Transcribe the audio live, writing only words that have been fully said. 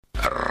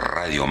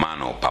Radio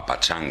Mano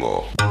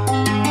Papachango.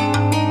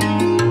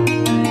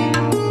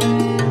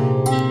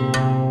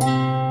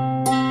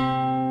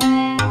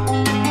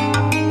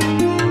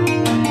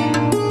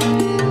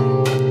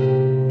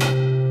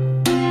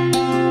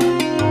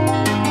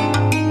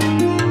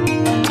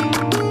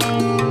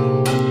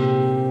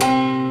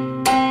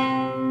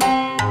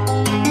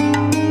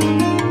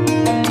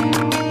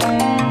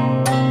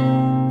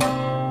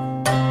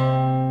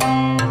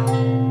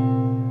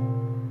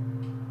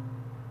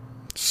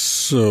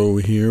 So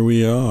here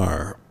we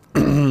are,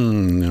 or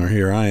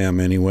here I am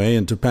anyway,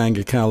 in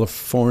Topanga,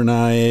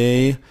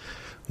 California.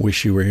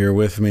 Wish you were here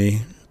with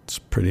me. It's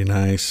pretty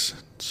nice.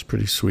 It's a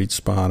pretty sweet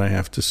spot, I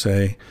have to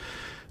say.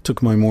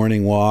 Took my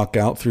morning walk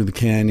out through the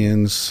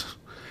canyons.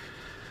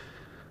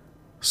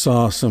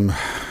 Saw some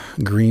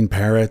green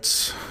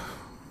parrots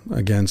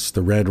against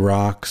the red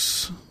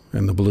rocks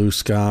and the blue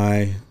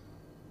sky.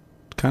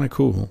 Kind of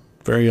cool.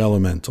 Very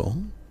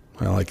elemental.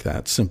 I like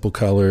that. Simple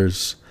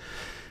colors.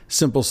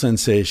 Simple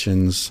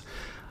sensations.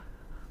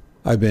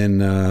 I've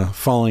been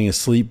falling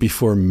asleep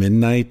before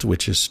midnight,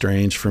 which is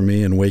strange for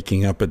me, and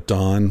waking up at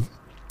dawn.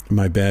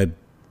 My bed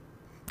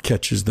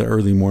catches the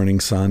early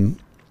morning sun.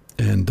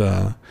 And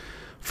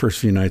first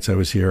few nights I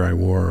was here, I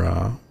wore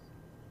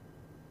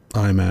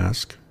eye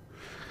mask.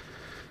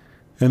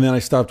 And then I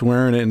stopped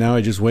wearing it, and now I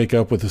just wake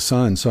up with the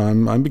sun. So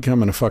I'm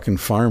becoming a fucking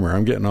farmer.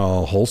 I'm getting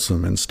all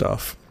wholesome and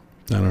stuff.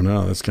 I don't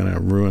know. That's going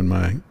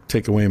to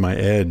take away my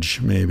edge,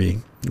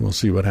 maybe. We'll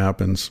see what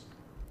happens.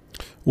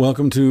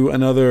 Welcome to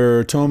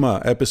another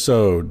Toma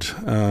episode.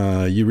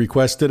 You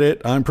requested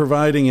it. I'm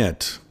providing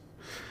it.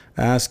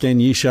 Ask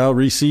and ye shall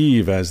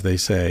receive, as they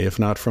say. If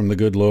not from the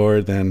good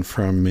Lord, then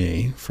from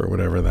me, for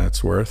whatever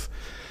that's worth.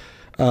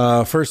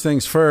 First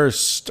things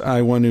first,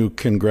 I want to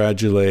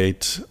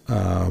congratulate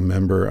a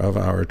member of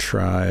our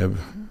tribe,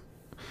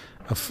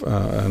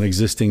 an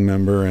existing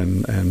member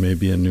and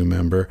maybe a new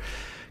member.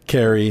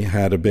 Carrie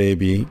had a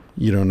baby.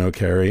 You don't know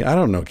Carrie. I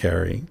don't know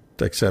Carrie,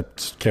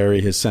 except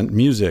Carrie has sent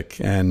music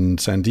and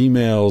sent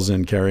emails,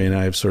 and Carrie and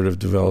I have sort of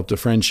developed a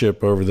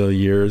friendship over the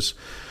years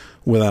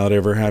without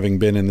ever having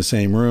been in the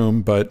same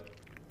room. But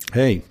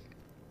hey,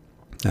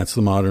 that's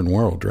the modern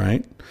world,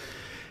 right?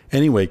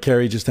 Anyway,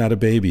 Carrie just had a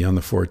baby on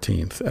the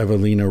 14th,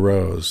 Evelina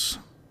Rose.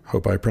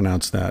 Hope I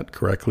pronounced that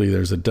correctly.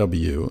 There's a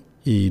W,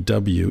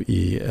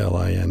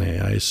 Ewelina.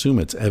 I assume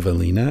it's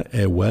Evelina.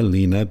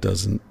 Ewelina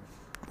doesn't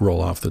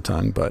roll off the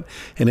tongue, but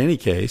in any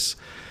case,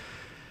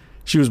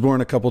 she was born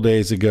a couple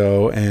days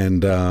ago,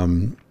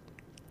 and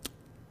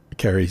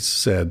Carrie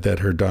said that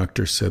her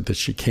doctor said that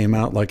she came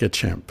out like a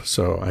chimp.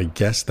 So I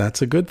guess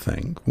that's a good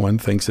thing. One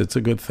thinks it's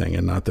a good thing,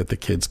 and not that the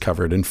kid's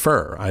covered in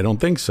fur. I don't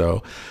think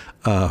so.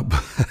 But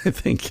I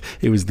think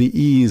it was the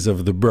ease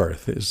of the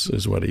birth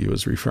is what he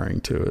was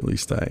referring to. At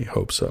least I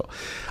hope so.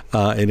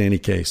 In any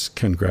case,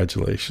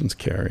 congratulations,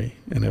 Carrie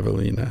and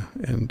Evelina,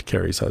 and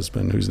Carrie's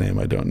husband, whose name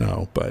I don't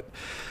know, but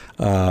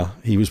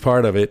he was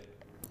part of it.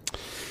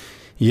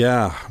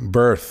 Yeah,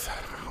 birth.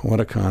 What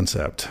a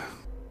concept.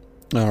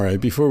 All right,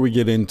 before we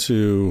get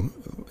into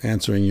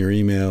answering your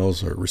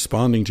emails or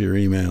responding to your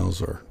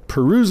emails or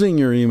perusing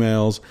your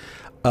emails,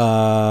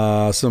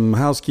 some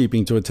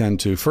housekeeping to attend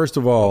to. First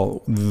of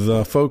all,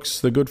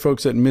 the good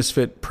folks at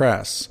Misfit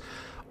Press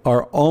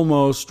are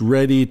almost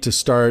ready to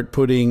start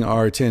putting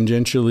our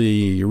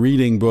tangentially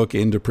reading book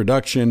into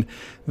production.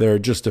 There are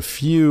just a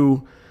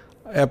few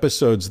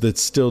episodes that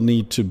still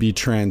need to be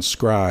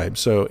transcribed.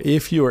 So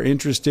if you are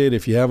interested,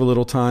 if you have a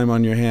little time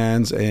on your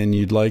hands and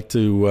you'd like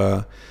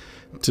to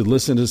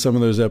listen to some of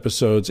those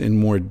episodes in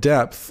more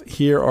depth,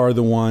 here are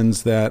the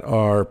ones that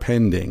are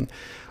pending.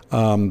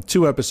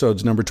 2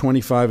 episodes, number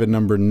 25 and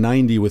number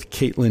 90 with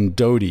Caitlin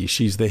Doty.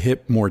 She's the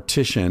hip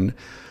mortician.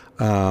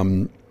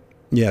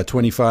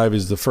 25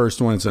 is the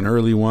first one. It's an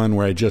early one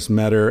where I just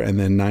met her. And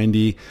then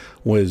 90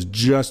 was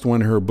just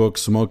when her book,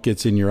 Smoke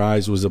Gets in Your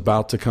Eyes, was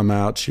about to come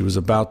out. She was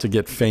about to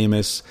get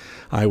famous.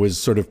 I was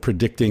sort of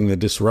predicting the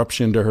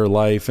disruption to her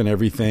life and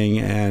everything.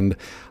 And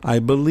I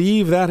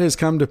believe that has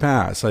come to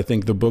pass. I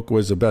think the book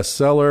was a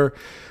bestseller.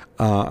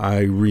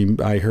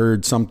 I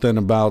heard something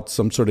about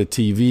some sort of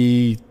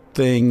TV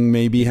thing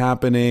maybe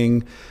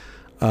happening.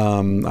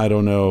 I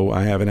don't know.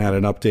 I haven't had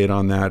an update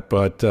on that,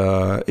 but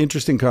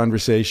interesting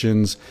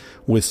conversations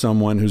with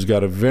someone who's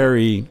got a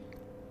very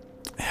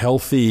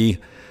healthy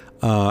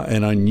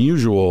and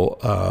unusual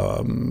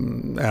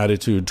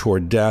attitude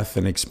toward death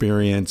and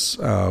experience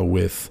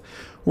with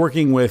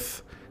working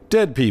with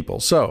dead people.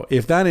 So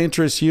if that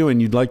interests you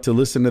and you'd like to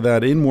listen to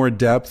that in more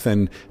depth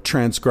and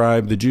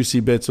transcribe the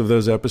juicy bits of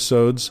those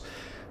episodes,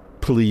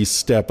 please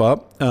step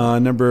up.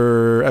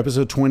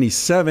 Episode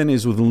 27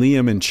 is with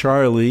Liam and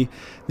Charlie,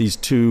 these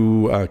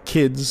 2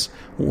 kids.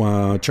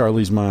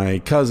 Charlie's my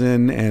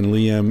cousin, and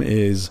Liam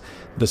is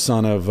the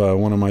son of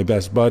one of my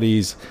best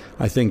buddies.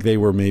 I think they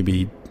were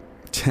maybe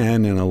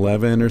 10 and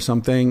 11 or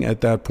something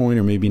at that point,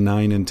 or maybe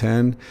 9 and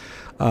 10.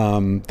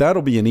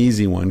 That'll be an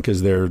easy one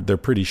because they're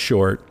pretty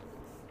short.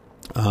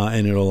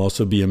 And it'll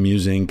also be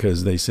amusing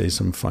because they say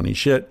some funny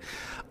shit.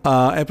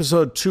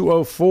 Episode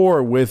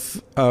 204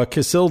 with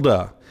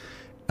Casilda.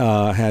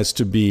 has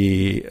to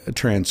be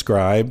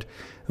transcribed.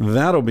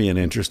 That'll be an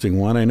interesting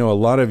one. I know a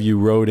lot of you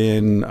wrote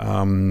in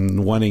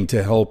wanting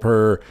to help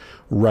her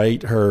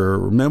write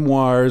her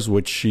memoirs,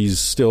 which she's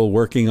still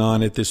working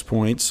on at this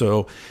point.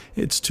 So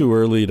it's too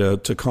early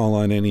to call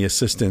on any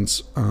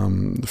assistance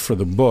for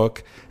the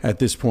book at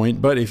this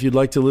point. But if you'd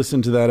like to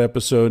listen to that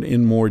episode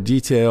in more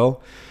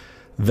detail,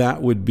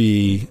 that would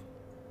be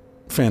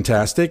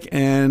fantastic.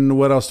 And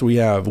what else do we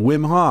have?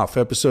 Wim Hof,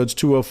 episodes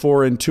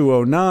 204 and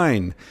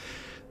 209.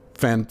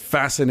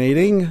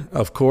 Fascinating,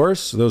 of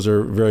course. Those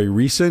are very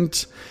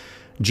recent.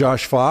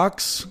 Josh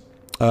Fox,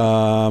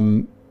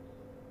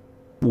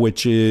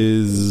 which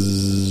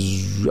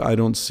is, I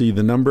don't see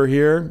the number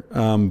here.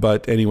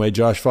 But anyway,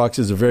 Josh Fox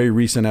is a very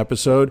recent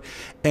episode.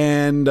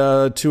 And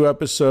 2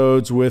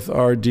 episodes with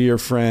our dear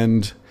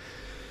friend,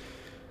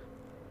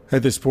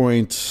 at this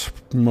point,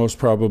 most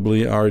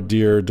probably our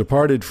dear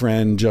departed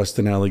friend,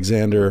 Justin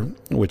Alexander,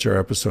 which are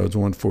episodes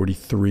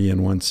 143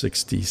 and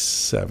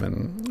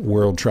 167.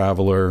 World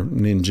traveler,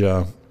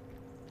 ninja,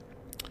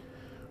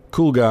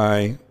 cool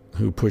guy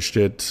who pushed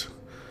it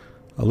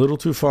a little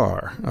too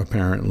far,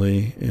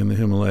 apparently, in the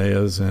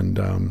Himalayas.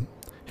 And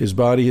his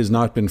body has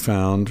not been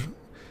found.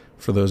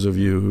 For those of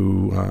you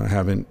who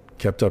haven't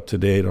kept up to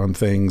date on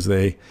things,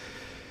 they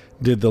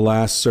did the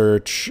last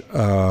search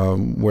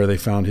where they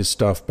found his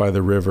stuff by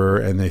the river,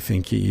 and they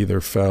think he either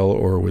fell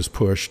or was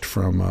pushed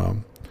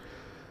from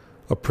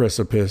a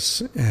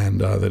precipice,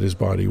 and that his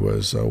body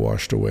was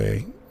washed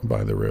away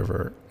by the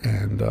river.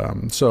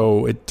 And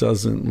so it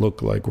doesn't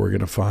look like we're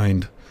going to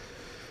find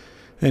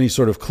any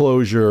sort of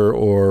closure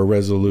or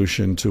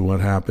resolution to what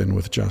happened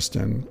with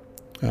Justin.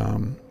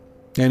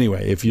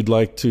 Anyway, if you'd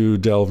like to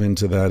delve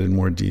into that in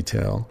more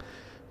detail,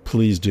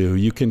 please do.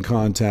 You can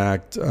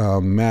contact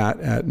Matt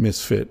at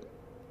Misfit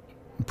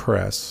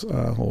Press.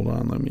 Hold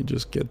on, let me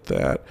just get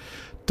that.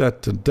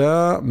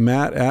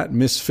 Matt at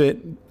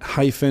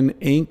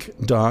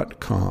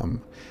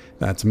misfit-inc.com.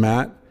 That's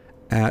Matt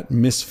at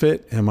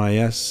misfit,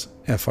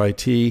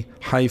 MISFIT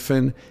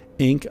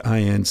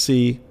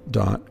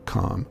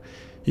 -inc.com.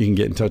 You can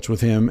get in touch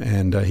with him,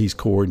 and he's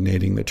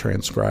coordinating the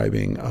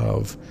transcribing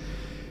of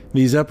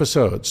these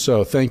episodes.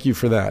 So thank you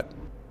for that.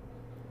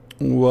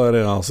 What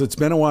else? It's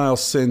been a while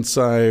since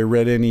I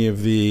read any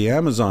of the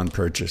Amazon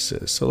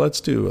purchases, so let's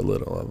do a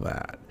little of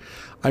that.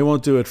 I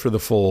won't do it for the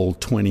full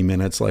 20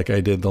 minutes like I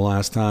did the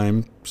last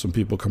time. Some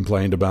people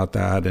complained about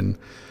that, and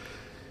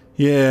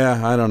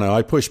yeah, I don't know.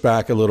 I push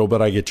back a little,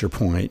 but I get your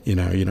point. You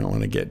know, you don't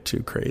want to get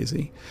too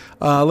crazy.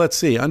 Let's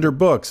see. Under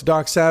books,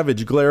 Doc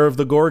Savage, Glare of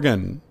the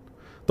Gorgon,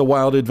 The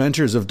Wild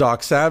Adventures of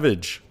Doc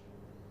Savage.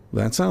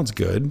 That sounds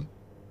good.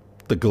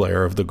 The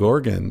Glare of the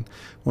Gorgon.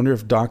 Wonder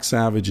if Doc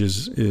Savage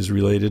is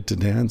related to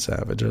Dan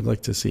Savage. I'd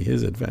like to see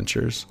his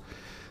adventures.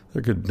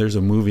 There's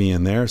a movie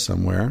in there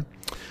somewhere.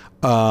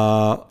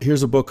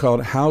 Here's a book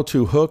called How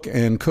to Hook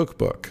and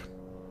Cookbook.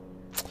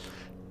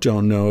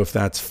 Don't know if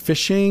that's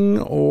fishing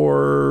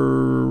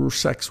or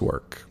sex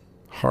work.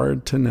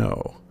 Hard to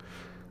know.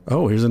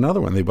 Oh, here's another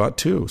one. They bought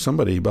 2.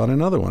 Somebody bought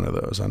another one of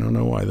those. I don't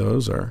know why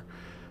those are.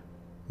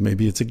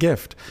 Maybe it's a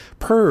gift.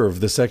 Perv,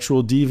 the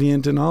Sexual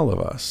Deviant in All of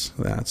Us.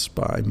 That's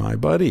by my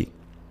buddy.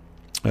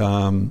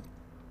 The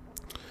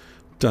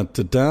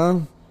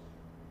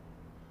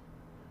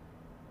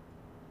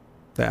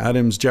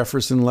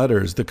Adams-Jefferson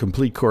Letters, the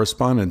complete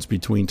correspondence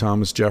between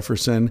Thomas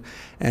Jefferson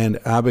and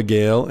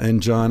Abigail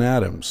and John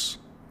Adams.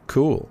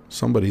 Cool.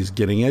 Somebody's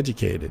getting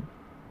educated.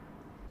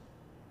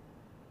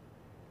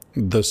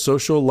 The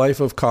Social Life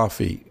of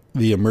Coffee,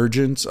 the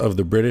Emergence of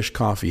the British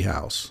Coffee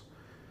House.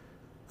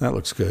 That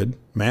looks good.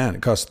 Man,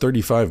 it costs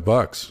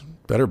 $35.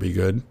 Better be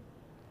good.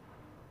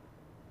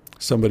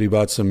 Somebody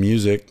bought some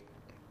music.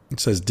 It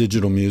says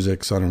digital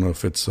music, so I don't know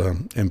if it's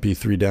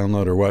MP3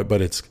 download or what,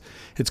 but it's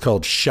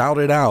called Shout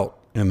It Out,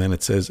 and then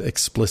it says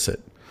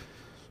explicit.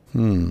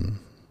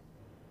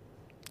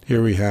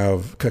 Here we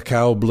have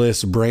Cacao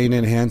Bliss Brain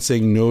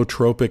Enhancing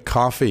Nootropic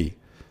Coffee.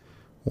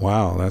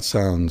 Wow, that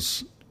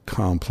sounds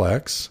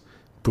complex.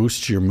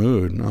 Boosts your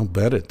mood. I'll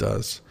bet it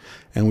does.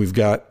 And we've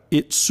got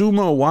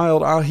Itsumo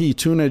Wild Ahi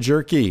Tuna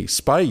Jerky,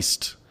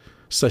 spiced,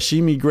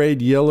 sashimi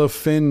grade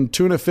yellowfin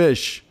tuna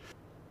fish,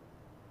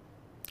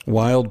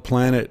 Wild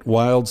Planet,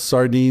 wild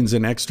sardines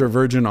and extra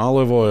virgin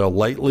olive oil,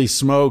 lightly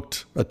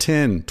smoked, a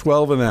tin,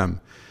 12 of them.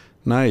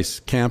 Nice.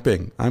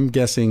 Camping. I'm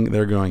guessing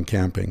they're going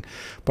camping.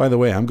 By the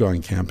way, I'm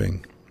going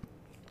camping.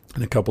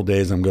 In a couple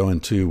days, I'm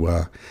going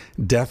to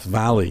Death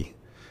Valley,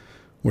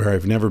 where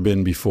I've never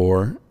been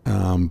before,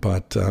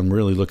 but I'm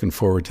really looking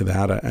forward to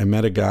that. I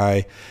met a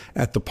guy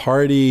at the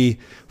party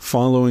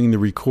following the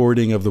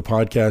recording of the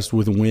podcast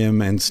with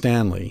Wim and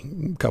Stanley.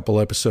 A couple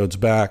episodes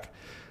back,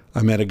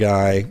 I met a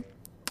guy,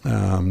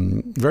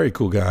 very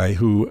cool guy,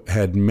 who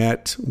had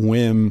met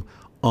Wim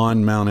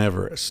on Mount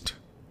Everest.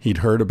 He'd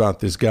heard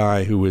about this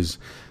guy who was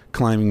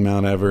climbing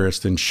Mount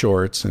Everest in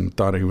shorts and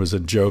thought he was a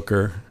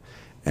joker.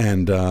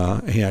 And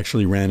he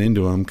actually ran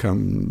into him.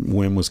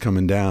 Wim was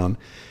coming down.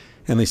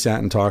 And they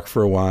sat and talked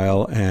for a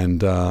while,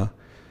 and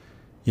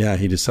yeah,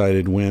 he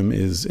decided Wim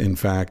is, in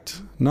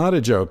fact, not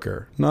a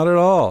joker. Not at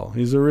all.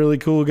 He's a really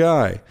cool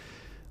guy.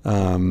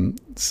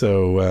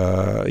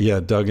 Yeah,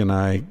 Doug and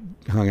I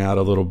hung out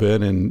a little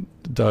bit, and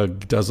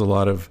Doug does a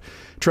lot of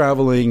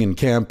traveling and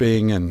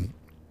camping, and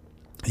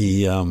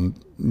he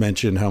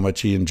mentioned how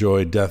much he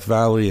enjoyed Death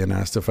Valley and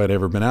asked if I'd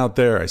ever been out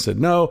there. I said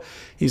no.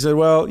 He said,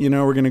 well,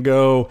 we're going to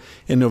go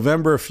in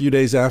November, a few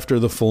days after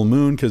the full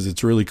moon, because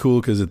it's really cool,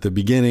 because at the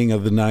beginning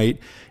of the night,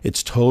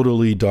 it's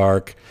totally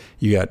dark.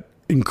 You got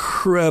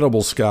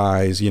incredible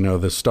skies,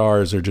 the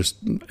stars are just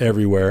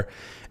everywhere.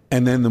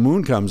 And then the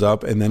moon comes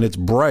up, and then it's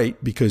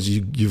bright because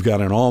you've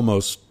got an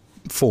almost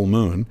full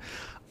moon,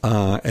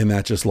 and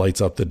that just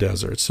lights up the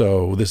desert.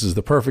 So this is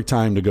the perfect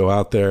time to go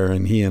out there,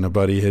 and he and a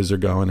buddy of his are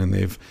going, and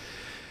they've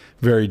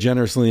very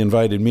generously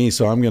invited me,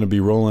 so I'm going to be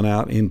rolling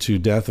out into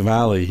Death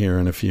Valley here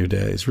in a few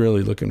days.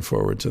 Really looking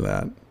forward to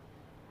that.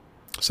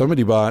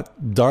 Somebody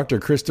bought Dr.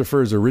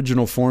 Christopher's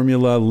Original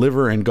Formula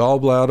liver and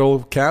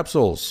gallbladder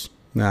capsules.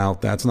 Now,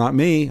 that's not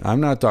me.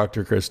 I'm not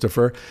Dr.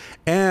 Christopher.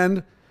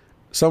 And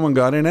someone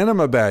got an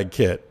enema bag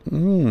kit.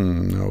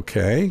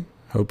 Okay.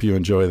 Hope you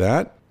enjoy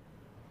that.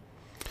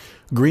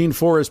 Green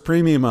Forest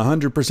Premium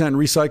 100%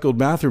 recycled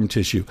bathroom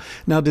tissue.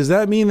 Now, does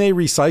that mean they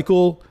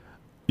recycle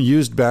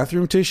used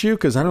bathroom tissue?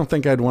 Because I don't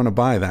think I'd want to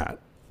buy that.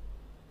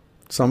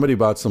 Somebody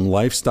bought some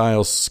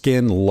Lifestyle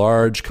Skin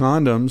large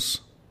condoms.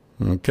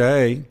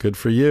 Okay, good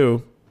for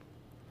you.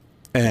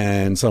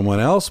 And someone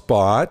else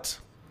bought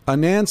a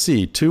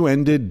Nancy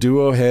 2-ended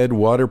duo head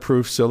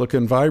waterproof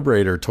silicone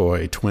vibrator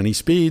toy, 20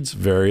 speeds,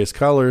 various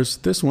colors.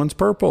 This one's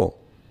purple.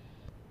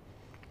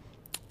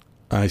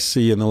 I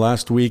see in the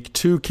last week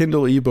 2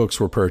 Kindle ebooks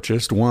were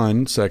purchased.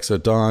 One, Sex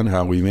at Dawn,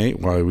 How We Mate,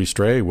 Why We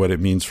Stray, What It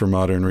Means for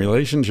Modern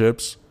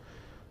Relationships.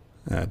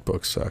 That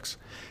book sucks.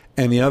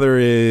 And the other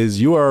is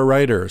You Are a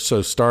Writer,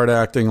 so start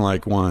acting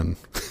like one.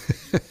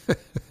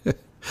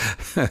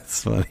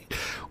 That's funny.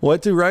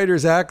 What do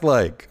writers act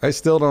like? I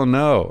still don't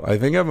know. I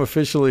think I'm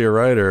officially a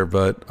writer,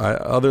 but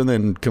other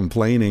than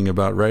complaining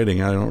about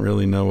writing, I don't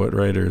really know what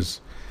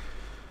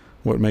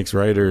makes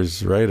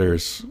writers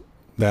writers.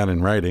 That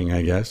and writing,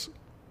 I guess.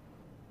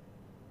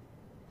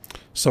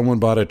 Someone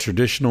bought a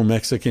traditional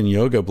Mexican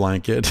yoga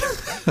blanket.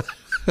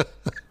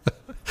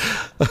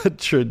 A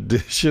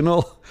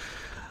traditional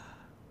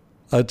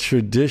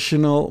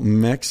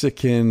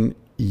Mexican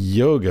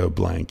yoga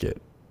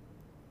blanket.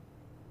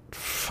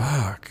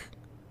 Fuck.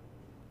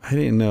 I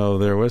didn't know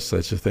there was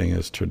such a thing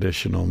as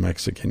traditional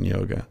Mexican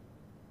yoga.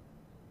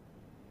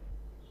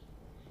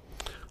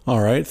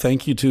 All right.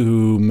 Thank you to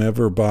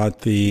whomever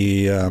bought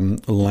the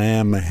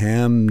lamb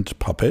hand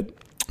puppet.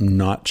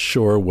 Not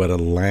sure what a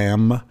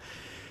lamb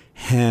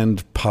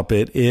hand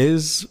puppet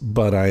is,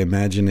 but I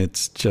imagine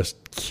it's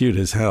just cute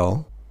as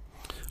hell.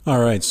 All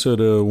right. So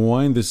to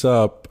wind this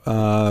up,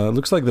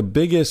 looks like the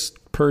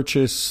biggest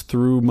purchase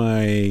through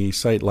my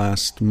site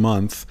last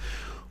month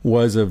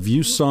was a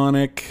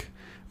ViewSonic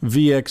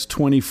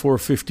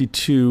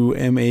VX2452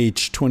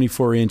 MH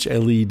 24-inch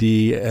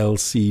LED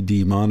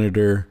LCD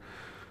monitor,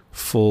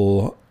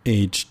 full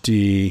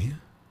HD.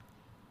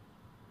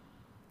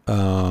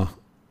 Oh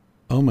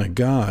my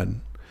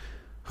God.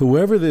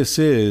 Whoever this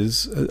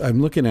is,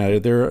 I'm looking at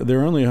it,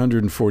 they're only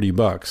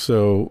 $140.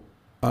 So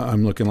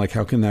I'm looking like,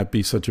 how can that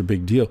be such a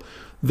big deal?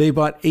 They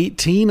bought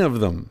 18 of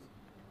them.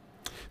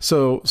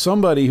 So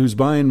somebody who's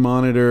buying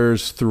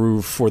monitors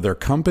for their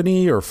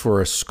company or for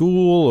a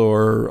school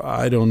or,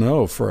 I don't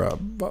know, for a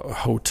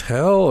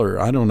hotel or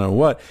I don't know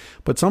what,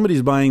 but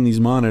somebody's buying these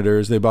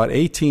monitors. They bought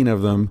 18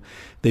 of them.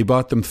 They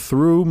bought them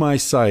through my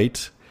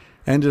site,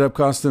 ended up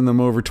costing them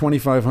over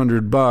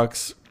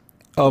 $2,500,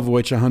 of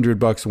which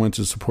 $100 went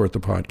to support the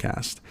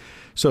podcast.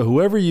 So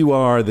whoever you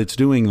are that's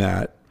doing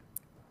that,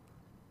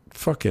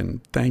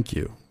 fucking thank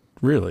you.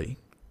 Really,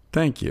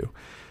 thank you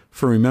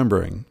for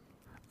remembering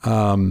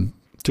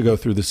to go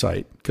through the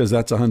site, because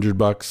that's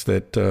 $100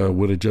 that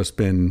would have just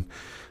been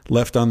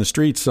left on the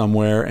street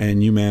somewhere,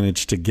 and you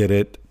managed to get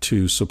it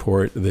to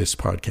support this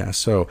podcast.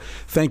 So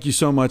thank you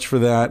so much for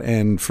that.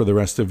 And for the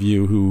rest of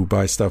you who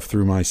buy stuff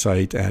through my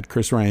site at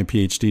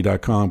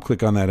chrisryanphd.com,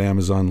 click on that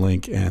Amazon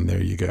link and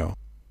there you go.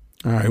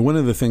 All right. One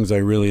of the things I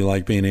really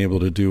like being able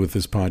to do with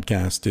this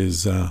podcast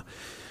is, I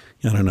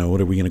don't know, what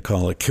are we going to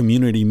call it?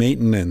 Community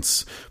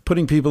maintenance,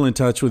 putting people in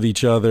touch with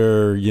each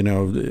other,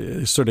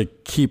 sort of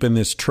keeping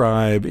this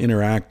tribe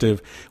interactive.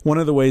 One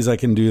of the ways I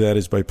can do that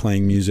is by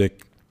playing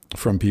music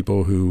from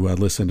people who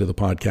listen to the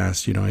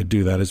podcast. I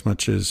do that as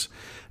much as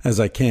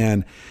I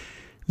can.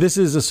 This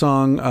is a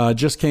song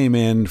just came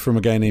in from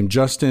a guy named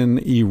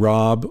Justin E.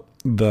 Robb.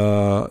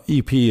 The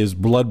EP is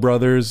Blood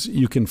Brothers.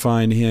 You can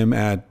find him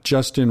at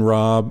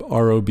justinrobb,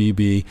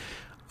 ROBB,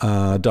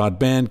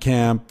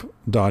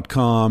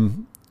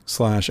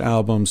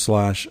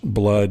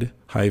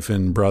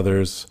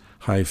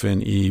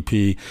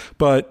 bandcamp.com/album/blood-brothers-EP.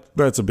 But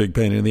that's a big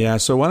pain in the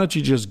ass. So why don't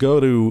you just go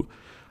to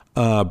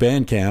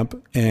Bandcamp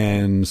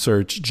and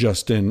search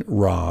Justin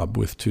Robb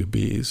with 2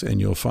 B's and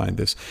you'll find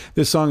this.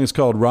 This song is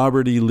called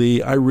Robert E.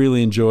 Lee. I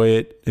really enjoy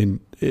it. And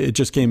it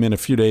just came in a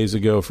few days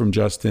ago from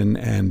Justin.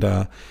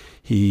 And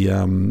he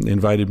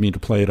invited me to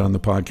play it on the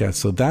podcast.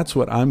 So that's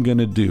what I'm going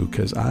to do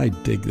because I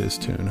dig this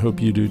tune.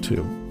 Hope you do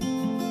too.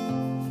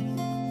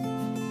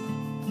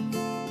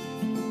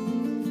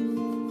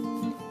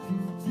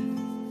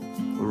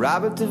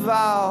 Robert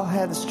Duvall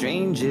had the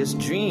strangest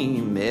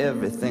dream.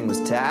 Everything was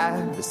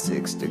tied to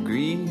 6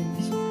 degrees.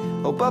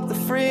 Opened up the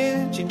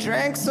fridge, he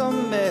drank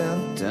some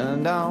milk.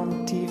 Turned on the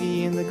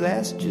TV and the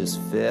glass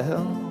just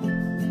fell.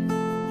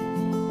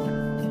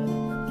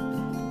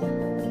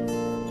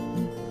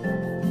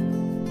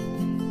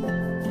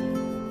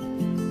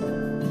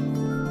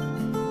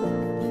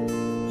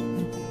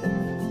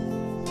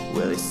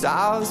 Well, he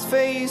saw his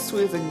face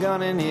with a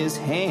gun in his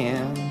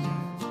hand.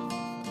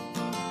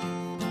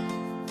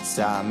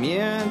 Saw a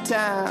mirror in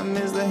time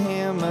as the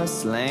hammer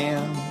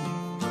slammed.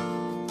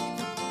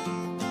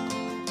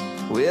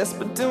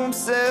 Whispered to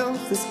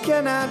himself, this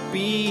cannot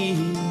be.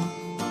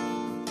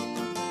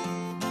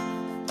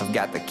 I've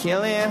got the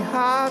killing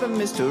heart of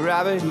Mr.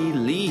 Robert E.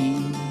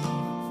 Lee.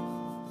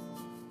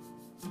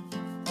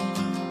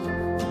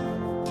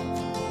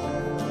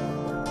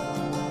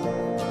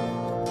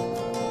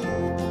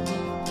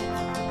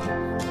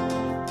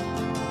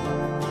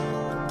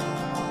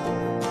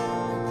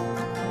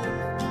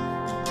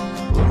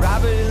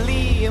 Robert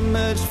Lee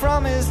emerged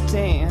from his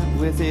tent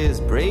with his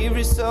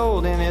bravery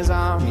sold and his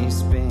army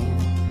spent.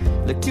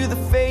 Looked to the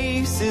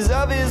faces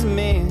of his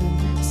men,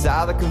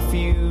 saw the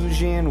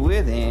confusion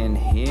within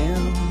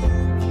him.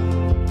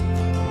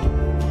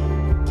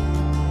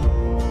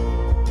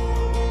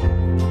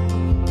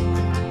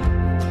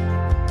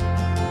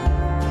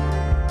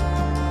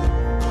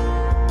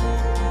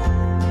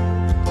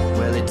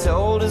 Well, he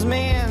told his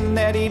men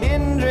that he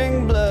didn't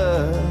drink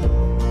blood,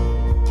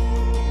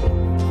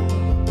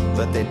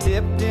 but they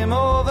tipped him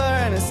over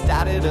and it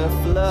started a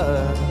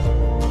flood.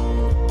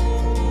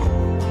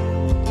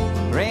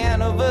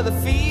 Ran over the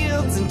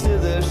fields into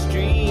the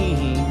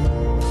streams.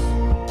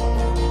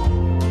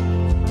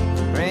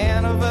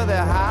 Ran over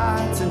their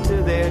hearts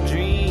into their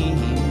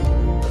dreams.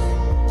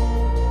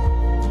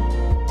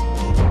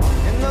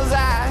 In those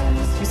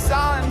eyes he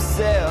saw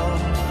himself.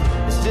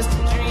 It's just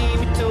a dream,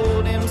 he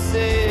told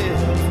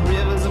himself.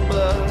 Rivers of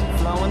blood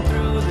flowing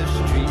through the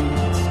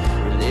streets.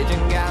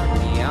 Religion got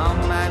me on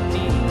my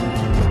knees.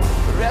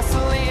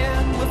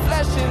 Wrestling with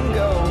flesh and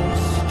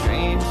ghosts.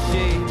 Strange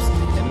shapes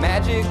and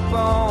magic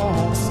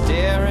bones.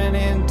 Staring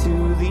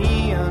into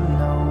the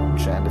unknown.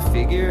 Trying to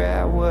figure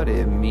out what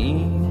it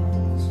means.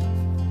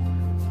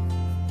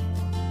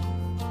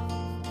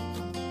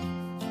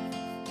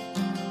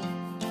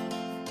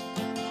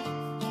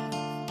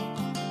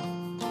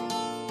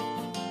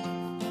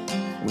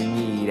 We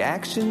need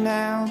action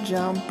now,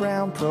 John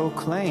Brown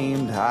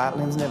proclaimed.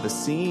 Heartland's never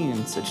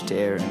seen such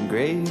terror and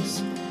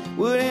grace.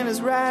 Wood in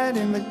his right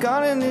and the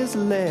gun in his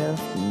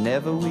left.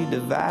 Never we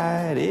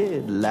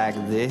divided like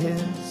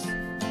this.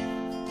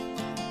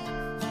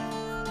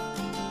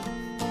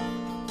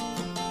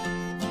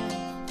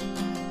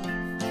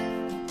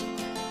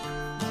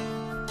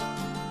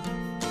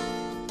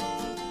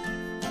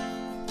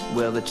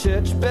 Well, the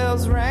church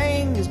bells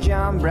rang as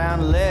John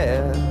Brown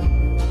left.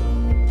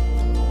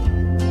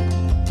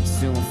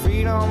 Soon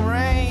freedom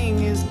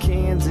rang as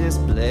Kansas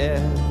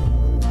bled.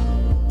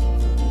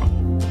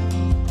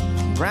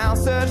 Brown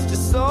searched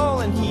his soul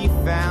and he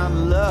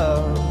found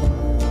love,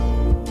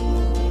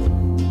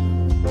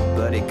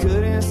 but he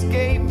couldn't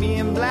escape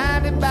being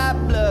blinded by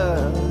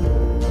blood.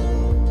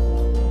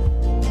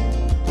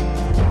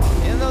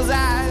 In those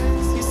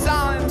eyes he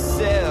saw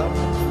himself.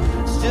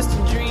 It's just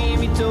a dream,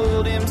 he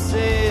told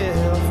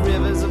himself.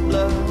 Rivers of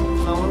blood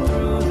flowing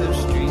through the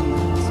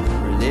streets.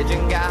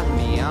 Religion got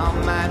me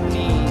on my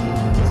knees.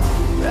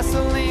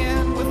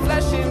 Wrestling with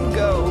flesh and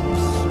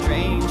ghosts.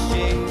 Strange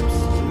shapes,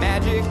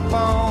 magic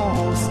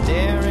bones.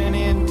 Staring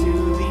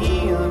into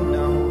the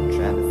unknown.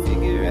 Trying to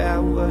figure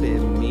out what it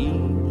means.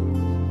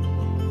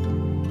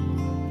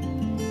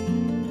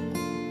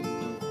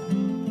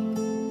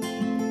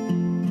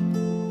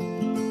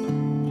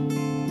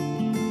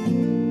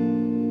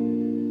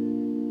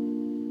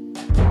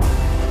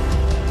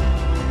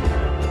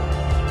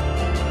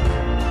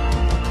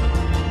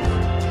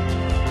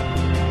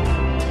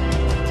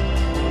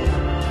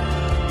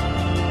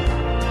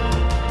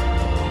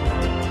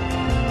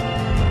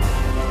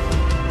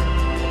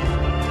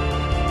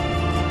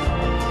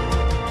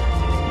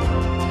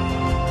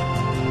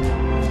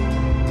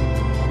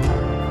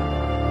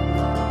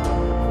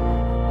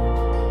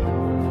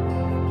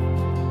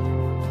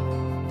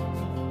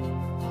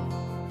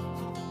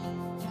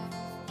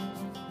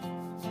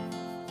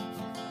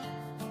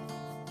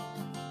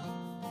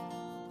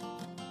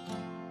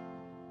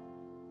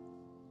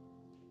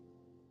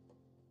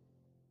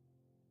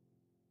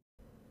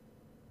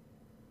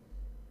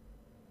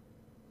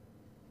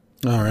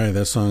 All right,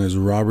 that song is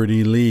Robert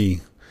E.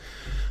 Lee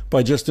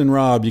by Justin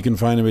Robb. You can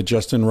find him at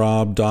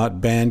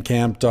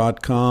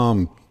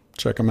justinrobb.bandcamp.com.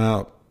 Check him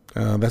out.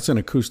 That's an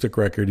acoustic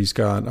record. He's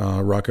got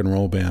a rock and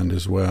roll band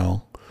as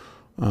well.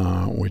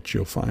 which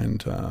you'll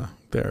find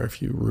there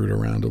if you root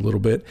around a little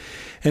bit.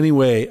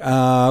 Anyway,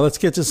 let's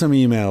get to some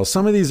emails.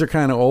 Some of these are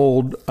kind of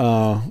old.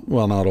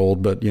 Well, not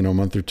old, but, a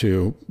month or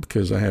two,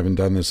 because I haven't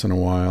done this in a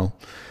while.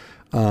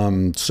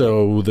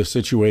 So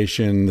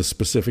the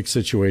specific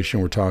situation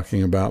we're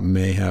talking about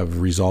may have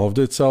resolved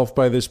itself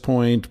by this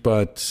point,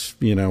 but,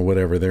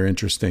 whatever. They're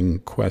interesting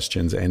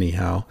questions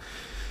anyhow.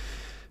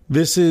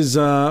 This is,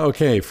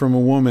 from a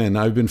woman.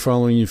 I've been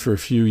following you for a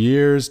few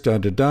years.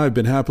 I've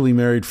been happily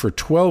married for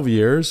 12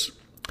 years.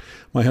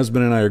 My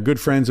husband and I are good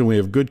friends and we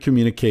have good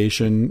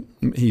communication.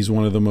 He's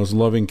one of the most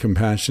loving,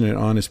 compassionate,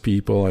 honest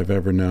people I've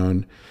ever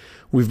known.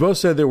 We've both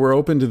said that we're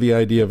open to the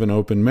idea of an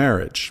open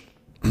marriage.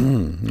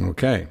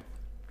 Okay.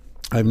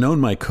 I've known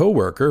my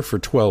coworker for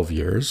 12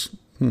 years,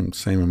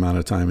 same amount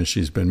of time as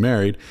she's been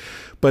married.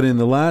 But in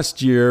the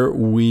last year,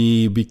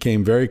 we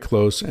became very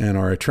close and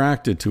are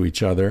attracted to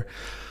each other.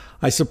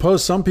 I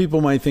suppose some people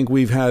might think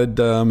we've had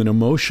an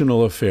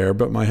emotional affair,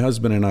 but my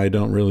husband and I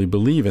don't really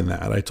believe in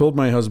that. I told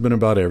my husband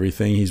about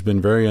everything. He's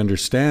been very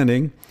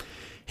understanding.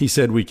 He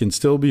said we can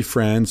still be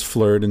friends,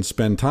 flirt, and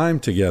spend time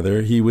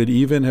together. He would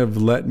even have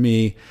let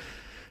me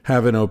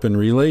have an open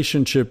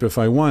relationship if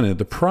I wanted.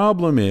 The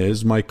problem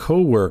is my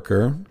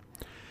coworker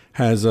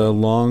has a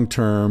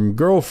long-term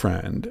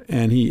girlfriend,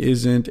 and he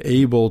isn't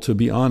able to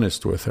be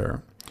honest with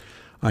her.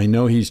 I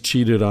know he's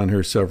cheated on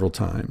her several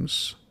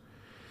times.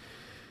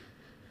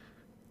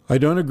 I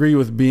don't agree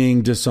with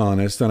being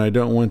dishonest, and I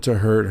don't want to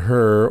hurt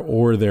her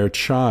or their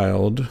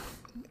child.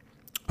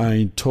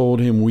 I told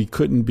him we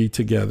couldn't be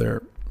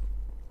together,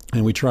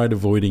 and we tried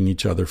avoiding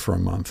each other for a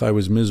month. I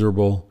was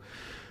miserable.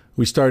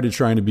 We started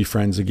trying to be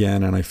friends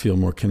again, and I feel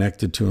more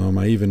connected to him.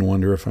 I even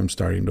wonder if I'm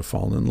starting to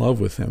fall in love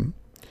with him.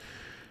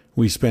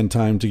 We spend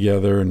time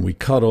together, and we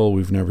cuddle.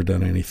 We've never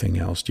done anything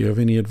else. Do you have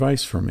any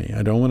advice for me?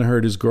 I don't want to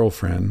hurt his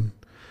girlfriend,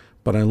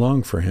 but I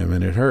long for him,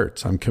 and it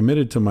hurts. I'm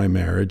committed to my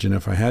marriage, and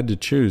if I had to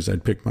choose,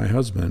 I'd pick my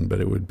husband, but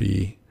it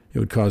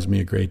would cause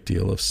me a great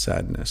deal of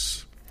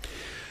sadness.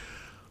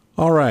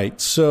 All right,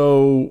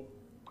 so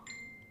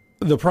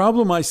the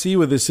problem I see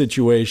with this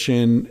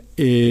situation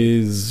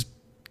is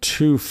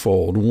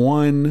twofold.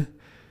 One,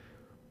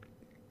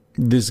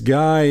 this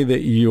guy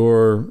that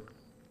you're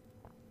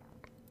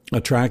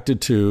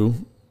attracted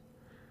to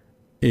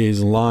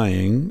is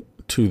lying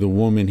to the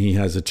woman he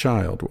has a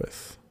child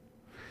with.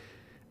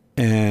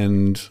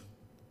 And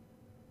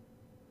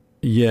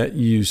yet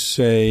you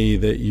say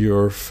that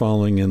you're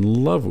falling in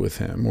love with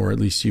him, or at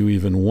least you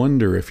even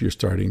wonder if you're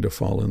starting to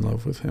fall in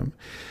love with him.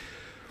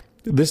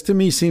 This to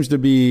me seems to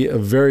be a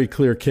very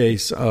clear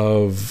case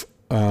of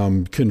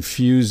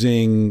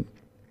confusing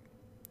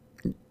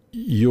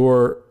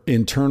your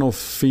internal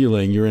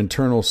feeling, your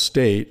internal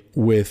state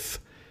with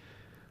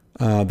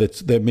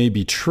that may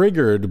be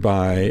triggered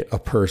by a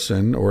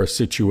person or a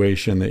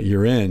situation that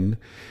you're in.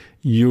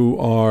 You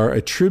are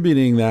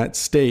attributing that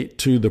state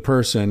to the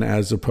person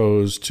as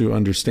opposed to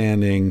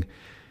understanding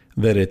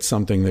that it's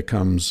something that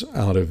comes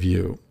out of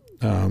you.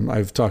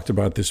 I've talked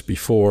about this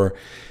before,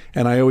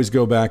 and I always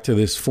go back to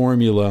this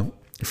formula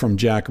from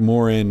Jack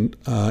Morin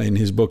in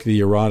his book, The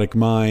Erotic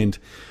Mind,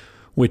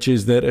 which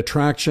is that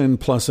attraction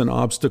plus an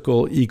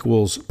obstacle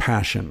equals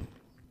passion.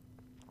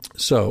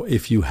 So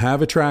if you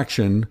have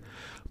attraction,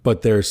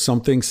 but there's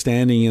something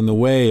standing in the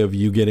way of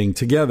you getting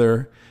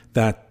together,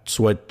 that's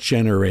what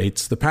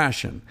generates the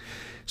passion.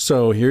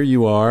 So here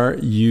you are,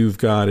 you've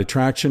got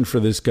attraction for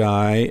this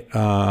guy.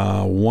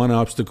 One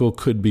obstacle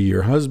could be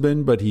your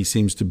husband, but he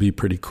seems to be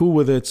pretty cool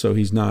with it. So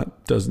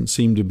doesn't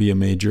seem to be a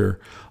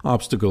major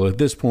obstacle at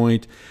this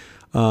point.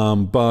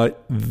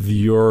 But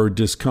your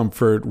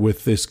discomfort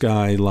with this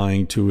guy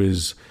lying to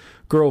his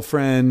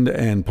girlfriend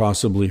and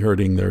possibly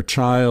hurting their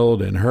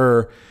child and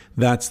her,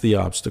 that's the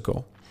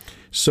obstacle.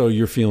 So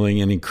you're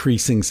feeling an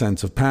increasing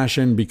sense of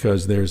passion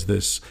because there's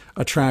this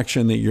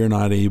attraction that you're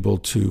not able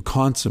to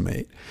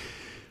consummate.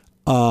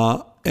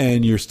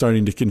 And you're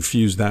starting to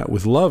confuse that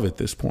with love at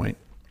this point.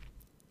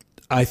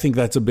 I think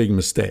that's a big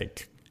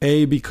mistake.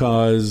 A,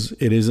 because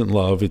it isn't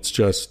love, it's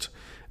just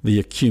the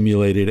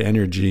accumulated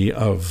energy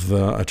of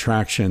the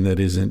attraction that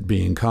isn't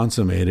being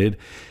consummated,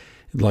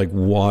 like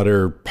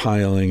water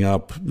piling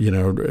up,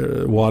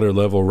 water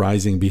level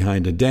rising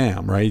behind a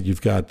dam, right?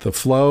 You've got the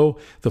flow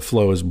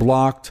is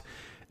blocked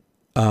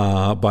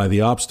by the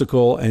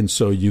obstacle, and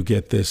so you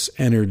get this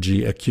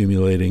energy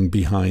accumulating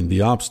behind the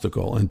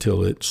obstacle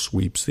until it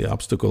sweeps the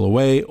obstacle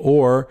away,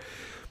 or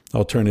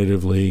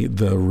alternatively,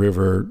 the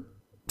river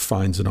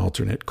finds an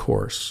alternate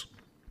course.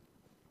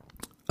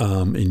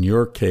 In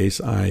your case,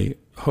 I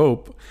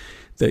hope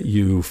that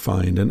you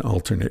find an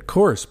alternate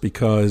course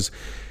because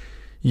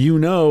you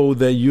know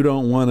that you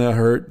don't want to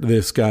hurt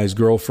this guy's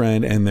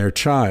girlfriend and their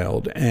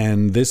child,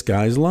 and this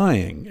guy's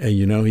lying.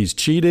 And he's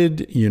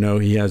cheated.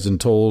 He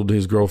hasn't told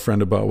his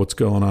girlfriend about what's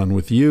going on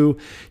with you.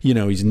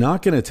 He's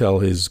not going to tell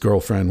his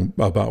girlfriend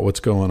about what's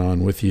going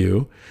on with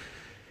you.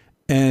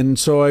 And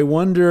so I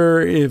wonder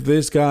if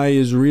this guy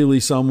is really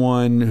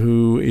someone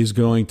who is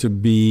going to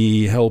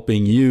be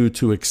helping you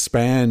to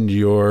expand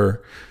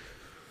your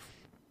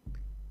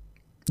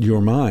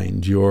your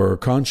mind, your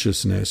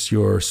consciousness,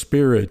 your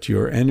spirit,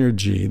 your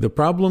energy. The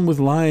problem with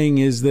lying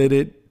is that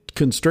it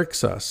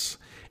constricts us.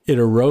 It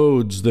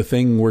erodes the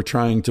thing we're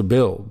trying to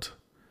build.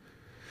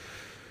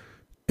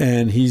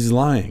 And he's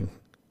lying.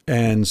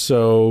 And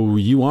so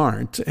you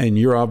aren't. And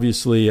you're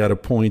obviously at a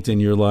point in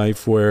your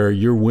life where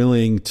you're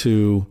willing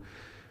to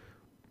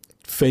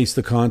face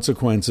the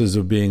consequences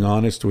of being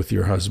honest with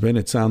your husband.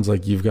 It sounds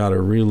like you've got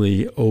a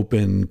really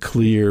open,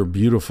 clear,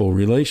 beautiful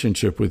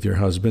relationship with your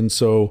husband.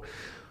 So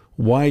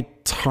why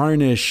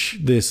tarnish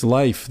this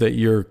life that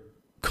you're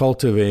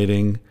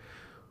cultivating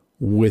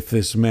with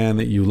this man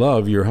that you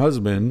love, your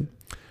husband,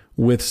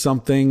 with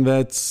something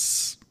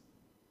that's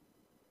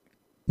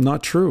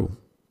not true?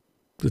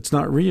 It's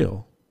not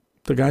real.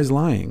 The guy's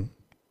lying.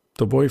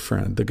 The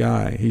boyfriend, the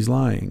guy, he's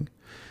lying.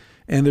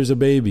 And there's a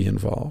baby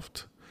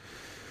involved.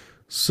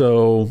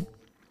 So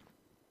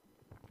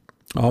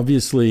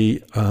obviously,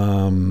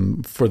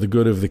 for the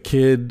good of the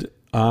kid,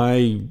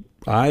 I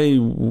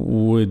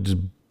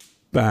would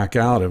back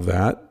out of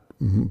that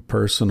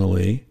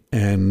personally.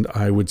 And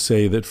I would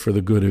say that for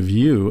the good of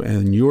you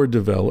and your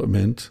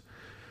development,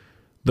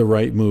 the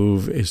right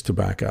move is to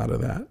back out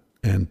of that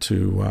and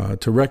to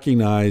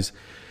recognize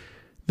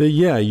that,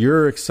 yeah,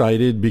 you're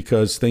excited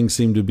because things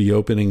seem to be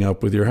opening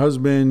up with your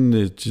husband.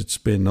 It's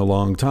been a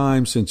long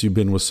time since you've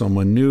been with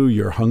someone new.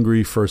 You're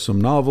hungry for some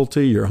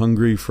novelty. You're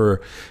hungry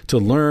to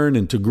learn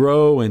and to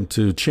grow and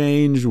to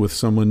change with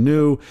someone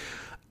new.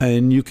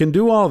 And you can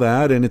do all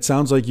that. And it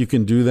sounds like you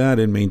can do that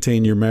and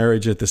maintain your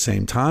marriage at the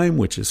same time,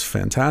 which is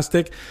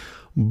fantastic.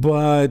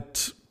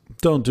 But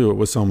don't do it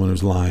with someone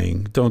who's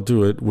lying. Don't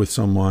do it with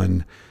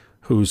someone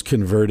who's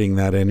converting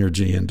that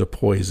energy into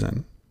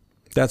poison.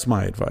 That's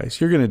my advice.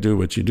 You're going to do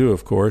what you do,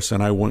 of course,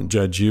 and I wouldn't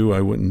judge you.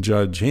 I wouldn't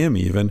judge him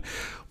even.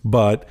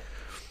 But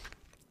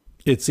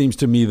it seems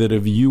to me that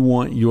if you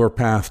want your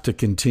path to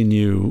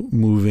continue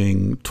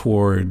moving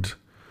toward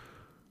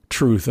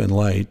truth and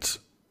light,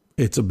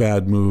 it's a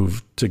bad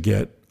move to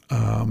get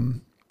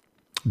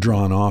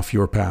drawn off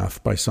your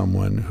path by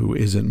someone who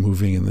isn't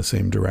moving in the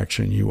same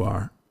direction you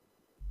are.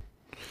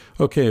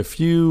 Okay, a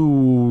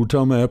few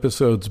Toma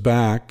episodes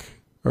back,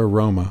 or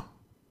Roma.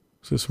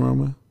 Is this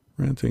Roma?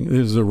 Ranting.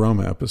 This is a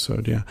Roma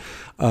episode, yeah.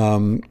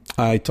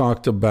 I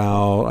talked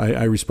about,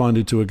 I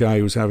responded to a guy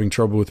who was having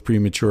trouble with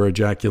premature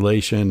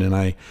ejaculation, and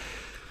I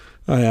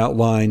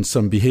outlined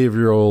some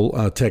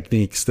behavioral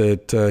techniques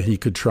that he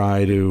could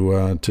try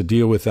to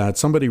deal with that.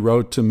 Somebody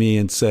wrote to me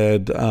and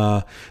said,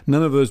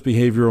 none of those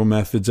behavioral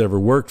methods ever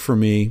worked for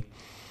me.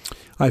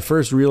 I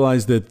first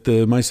realized that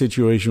my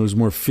situation was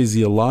more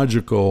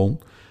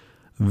physiological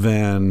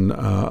than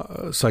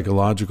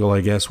psychological,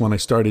 I guess, when I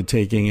started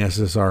taking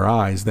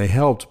SSRIs. They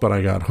helped, but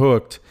I got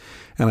hooked,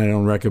 and I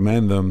don't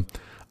recommend them.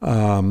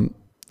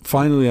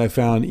 Finally, I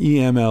found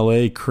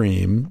EMLA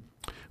cream,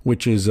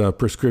 which is a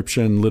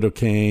prescription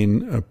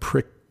lidocaine, a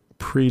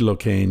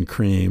prelocaine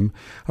cream.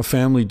 A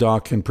family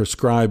doc can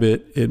prescribe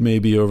it. It may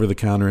be over the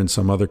counter in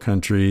some other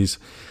countries.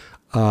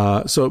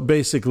 So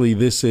basically,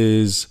 this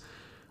is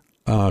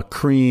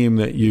cream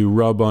that you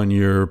rub on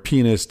your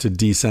penis to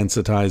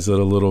desensitize it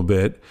a little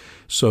bit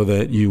so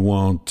that you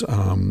won't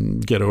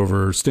get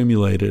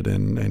overstimulated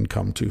and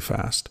come too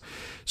fast.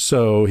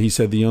 So he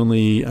said the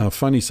only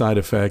funny side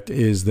effect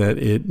is that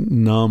it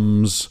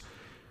numbs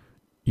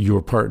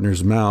your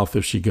partner's mouth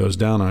if she goes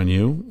down on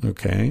you.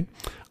 Okay.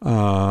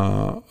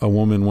 A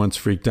woman once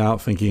freaked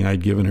out thinking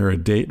I'd given her a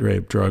date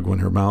rape drug when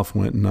her mouth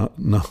went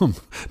numb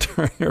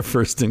during her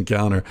first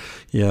encounter.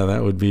 Yeah,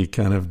 that would be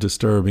kind of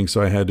disturbing.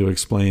 So I had to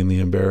explain the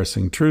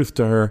embarrassing truth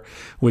to her,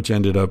 which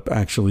ended up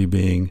actually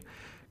being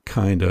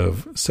kind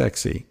of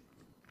sexy.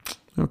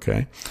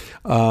 Okay.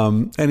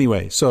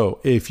 Anyway, so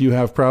if you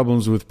have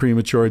problems with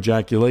premature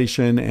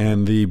ejaculation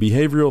and the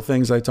behavioral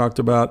things I talked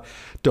about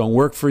don't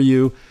work for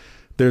you,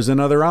 there's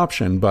another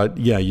option. But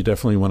yeah, you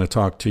definitely want to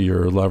talk to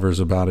your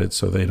lovers about it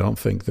so they don't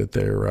think that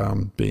they're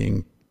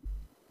being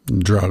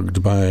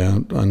drugged by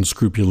an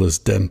unscrupulous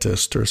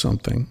dentist or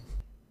something.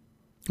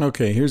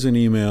 Okay, here's an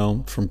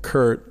email from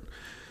Kurt,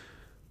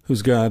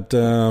 who's got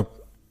the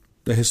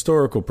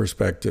historical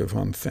perspective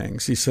on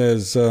things. He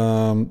says,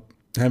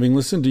 having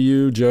listened to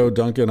you, Joe,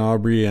 Duncan,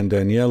 Aubrey, and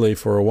Daniele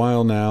for a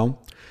while now,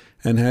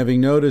 and having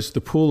noticed the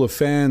pool of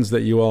fans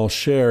that you all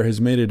share has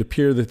made it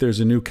appear that there's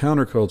a new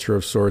counterculture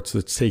of sorts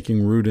that's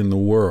taking root in the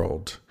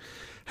world.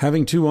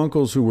 Having two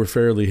uncles who were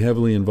fairly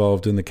heavily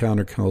involved in the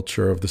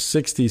counterculture of the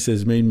 60s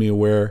has made me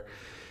aware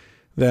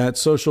that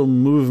social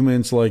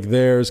movements like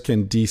theirs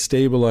can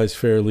destabilize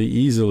fairly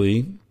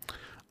easily,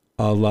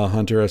 a la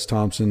Hunter S.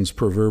 Thompson's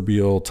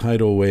proverbial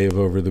tidal wave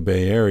over the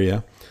Bay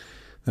Area.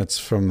 That's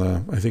from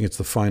I think it's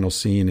the final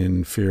scene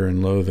in Fear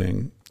and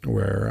Loathing,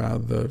 where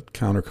the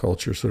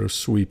counterculture sort of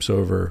sweeps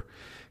over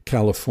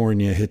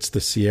California, hits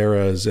the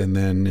Sierras, and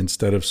then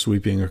instead of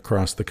sweeping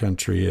across the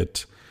country,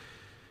 it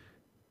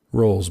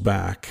rolls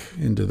back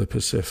into the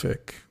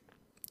Pacific.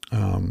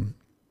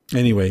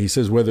 Anyway, he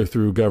says, whether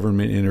through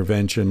government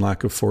intervention,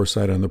 lack of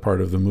foresight on the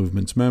part of the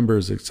movement's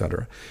members,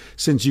 etc.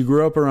 Since you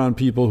grew up around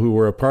people who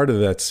were a part of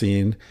that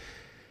scene,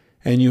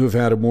 and you have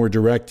had a more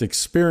direct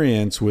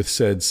experience with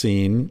said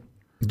scene,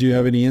 do you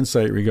have any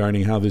insight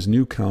regarding how this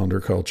new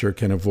counterculture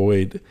can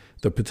avoid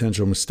the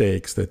potential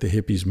mistakes that the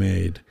hippies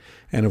made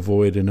and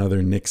avoid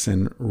another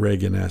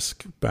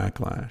Nixon-Reagan-esque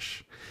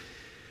backlash?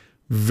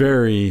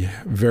 Very,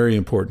 very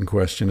important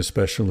question,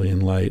 especially in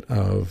light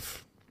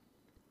of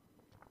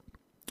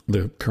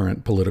the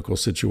current political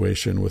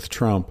situation with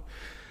Trump.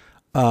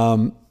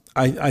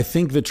 I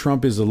think that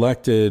Trump is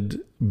elected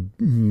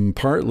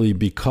partly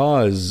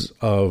because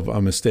of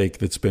a mistake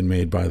that's been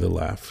made by the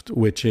left,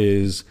 which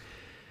is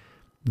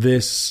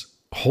this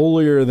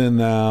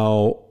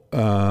holier-than-thou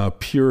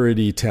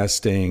purity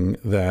testing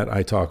that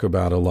I talk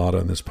about a lot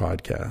on this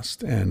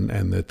podcast,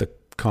 and that the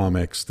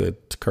comics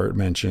that Kurt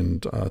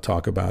mentioned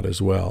talk about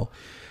as well.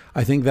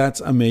 I think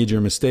that's a major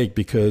mistake,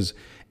 because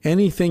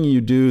anything you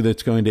do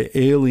that's going to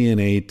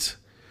alienate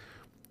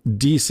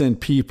decent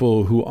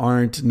people who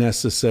aren't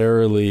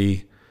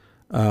necessarily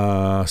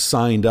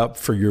signed up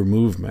for your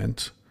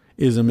movement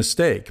is a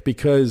mistake,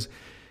 because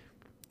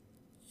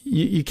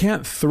you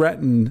can't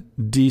threaten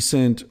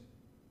decent,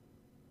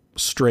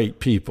 straight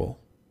people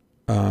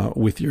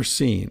with your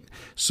scene.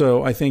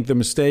 So I think the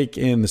mistake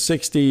in the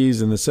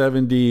 60s and the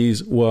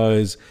 70s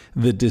was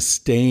the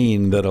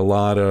disdain that a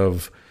lot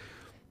of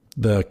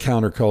the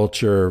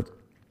counterculture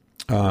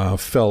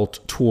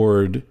felt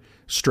toward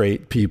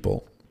straight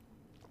people.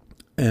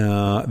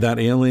 That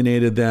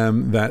alienated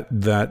them,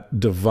 that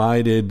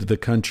divided the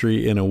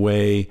country in a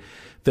way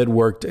that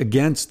worked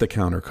against the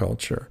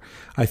counterculture.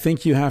 I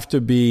think you have to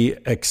be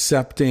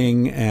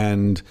accepting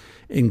and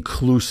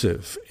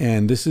inclusive.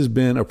 And this has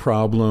been a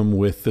problem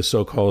with the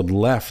so-called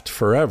left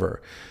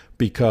forever,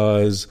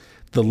 because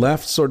the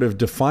left sort of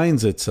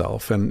defines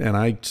itself, and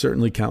I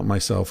certainly count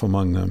myself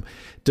among them,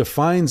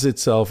 defines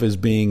itself as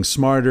being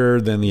smarter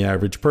than the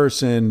average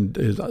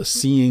person,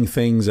 seeing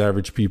things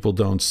average people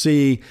don't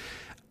see,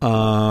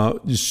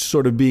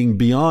 sort of being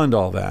beyond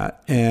all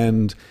that.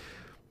 And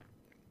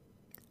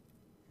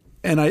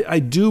I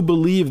do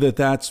believe that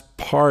that's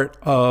part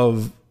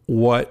of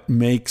what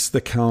makes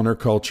the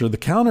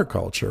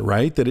counterculture,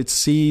 right? That it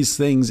sees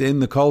things in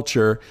the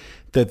culture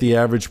that the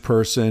average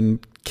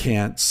person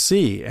can't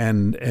see.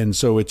 And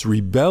so it's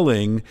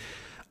rebelling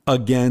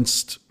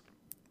against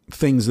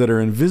things that are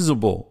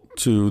invisible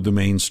to the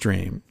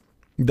mainstream.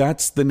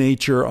 That's the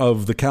nature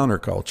of the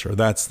counterculture.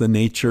 That's the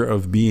nature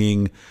of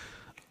being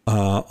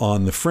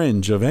on the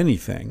fringe of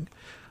anything.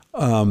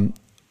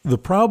 The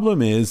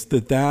problem is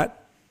that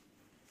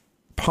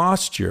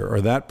posture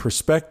or that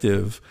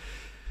perspective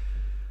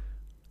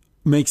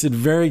makes it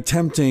very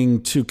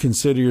tempting to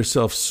consider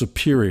yourself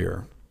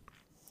superior.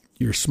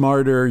 You're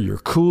smarter, you're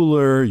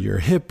cooler, you're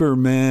hipper,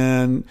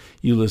 man.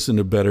 You listen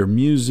to better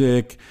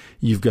music.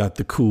 You've got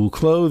the cool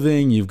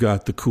clothing. You've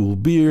got the cool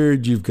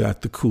beard. You've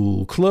got the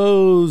cool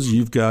clothes.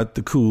 You've got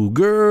the cool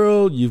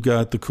girl. You've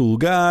got the cool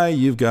guy.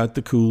 You've got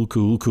the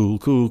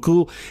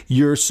cool.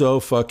 You're so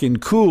fucking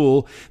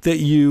cool that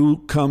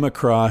you come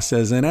across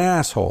as an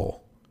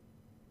asshole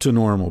to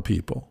normal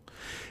people.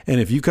 And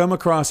if you come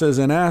across as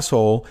an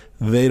asshole,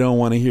 they don't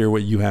want to hear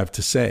what you have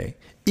to say.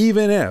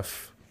 Even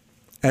if,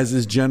 as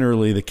is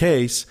generally the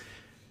case,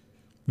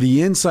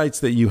 the insights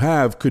that you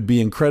have could be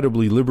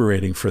incredibly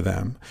liberating for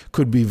them,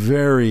 could be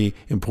very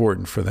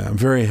important for them,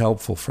 very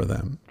helpful for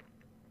them,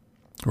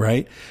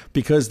 right?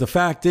 Because the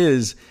fact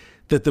is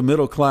that the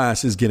middle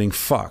class is getting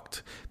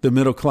fucked. The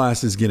middle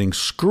class is getting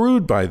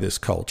screwed by this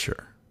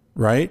culture,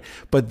 right?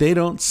 But they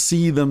don't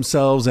see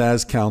themselves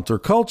as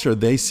counterculture.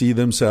 They see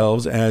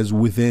themselves as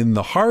within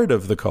the heart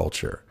of the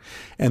culture,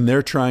 and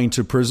they're trying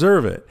to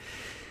preserve it.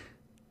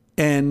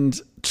 And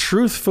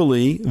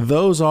truthfully,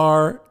 those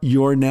are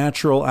your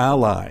natural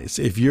allies.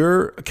 If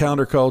you're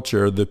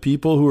counterculture, the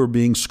people who are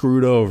being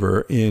screwed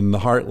over in the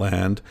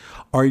heartland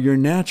are your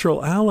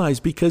natural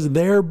allies, because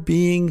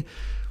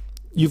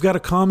you've got a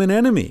common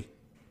enemy.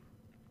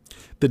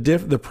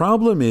 The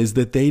problem is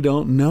that they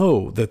don't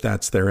know that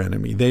that's their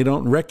enemy. They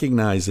don't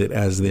recognize it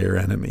as their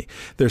enemy.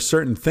 There's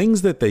certain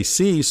things that they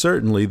see.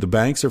 Certainly, the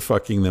banks are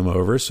fucking them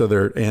over, so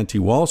they're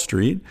anti-Wall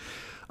Street.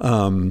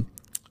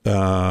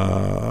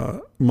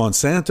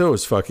 Monsanto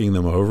is fucking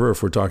them over,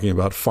 if we're talking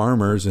about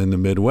farmers in the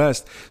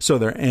Midwest, so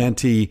they're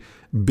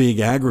anti-big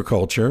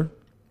agriculture,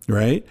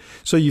 right?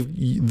 So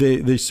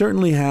they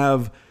certainly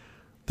have.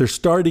 They're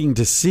starting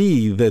to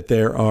see that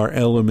there are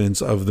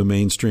elements of the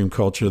mainstream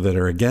culture that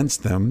are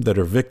against them, that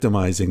are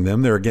victimizing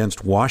them. They're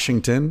against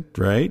Washington,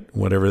 right?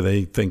 Whatever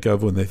they think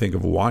of when they think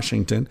of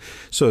Washington.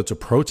 So it's a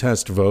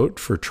protest vote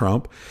for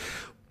Trump.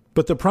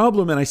 But the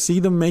problem, and I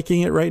see them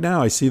making it right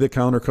now, I see the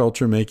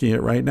counterculture making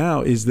it right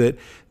now, is that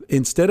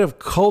instead of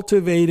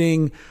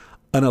cultivating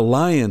an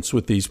alliance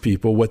with these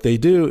people, what they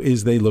do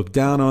is they look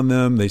down on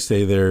them. They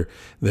say they're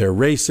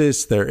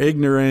racist, they're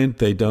ignorant,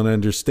 they don't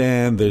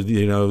understand. They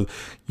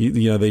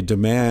they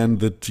demand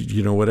that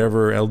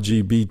whatever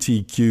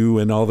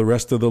LGBTQ and all the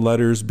rest of the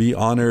letters be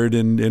honored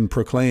and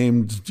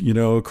proclaimed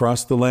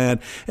across the land.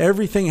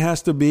 Everything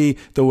has to be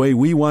the way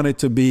we want it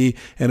to be,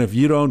 and if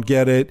you don't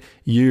get it,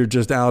 you're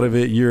just out of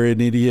it. You're an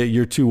idiot.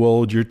 You're too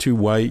old. You're too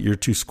white. You're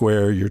too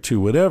square. You're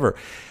too whatever.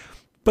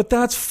 But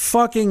that's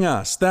fucking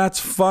us. That's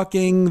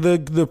fucking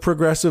the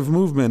progressive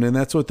movement. And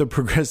that's what the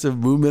progressive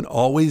movement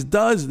always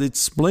does. It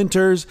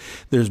splinters.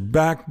 There's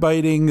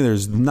backbiting.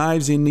 There's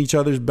knives in each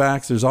other's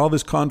backs. There's all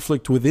this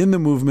conflict within the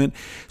movement.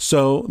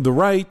 So the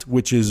right,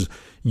 which is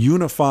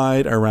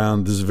unified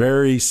around this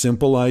very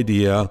simple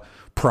idea,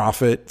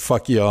 profit,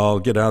 fuck y'all,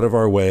 get out of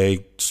our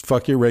way,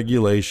 fuck your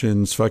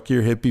regulations, fuck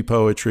your hippie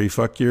poetry,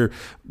 fuck your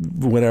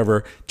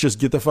whatever, just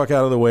get the fuck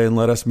out of the way and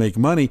let us make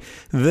money.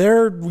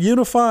 They're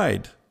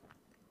unified.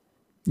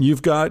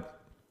 You've got,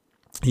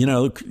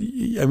 look at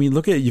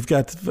it. You've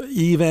got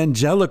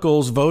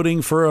evangelicals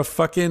voting for a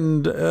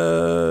fucking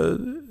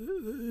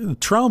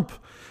Trump,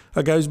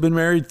 a guy who's been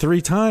married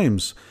 3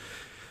 times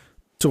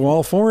to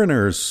all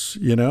foreigners.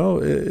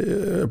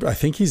 I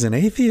think he's an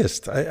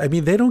atheist. I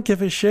mean, they don't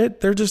give a shit.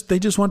 They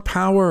just want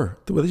power.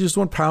 They just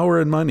want power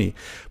and money.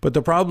 But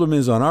the problem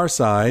is on our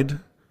side,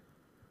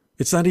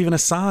 it's not even a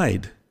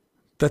side.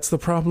 That's the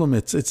problem.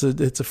 It's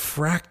a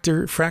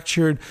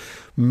fractured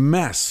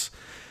mess.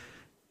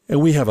 And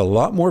we have a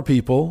lot more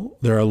people.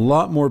 There are a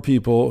lot more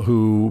people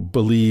who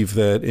believe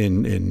that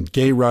in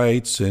gay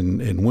rights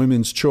and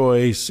women's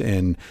choice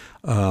and,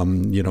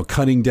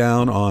 cutting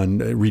down on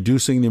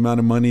reducing the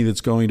amount of money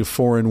that's going to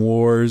foreign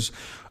wars.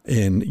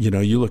 And,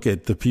 you look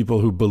at the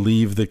people who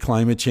believe that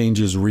climate change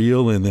is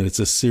real and that it's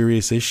a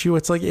serious issue.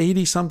 It's like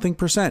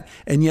 80-something%.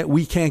 And yet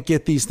we can't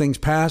get these things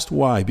passed.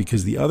 Why?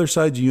 Because the other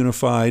side's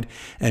unified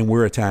and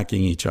we're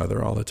attacking each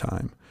other all the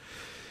time.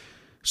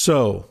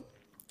 So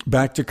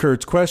back to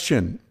Kurt's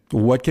question.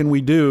 What can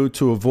we do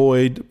to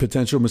avoid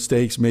potential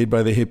mistakes made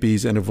by the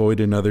hippies and avoid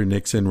another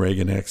Nixon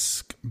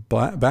Reagan-esque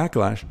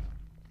backlash?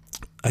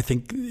 I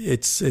think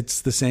it's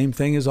the same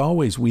thing as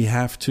always. We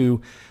have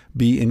to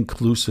be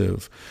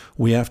inclusive.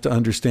 We have to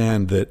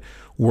understand that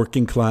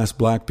working class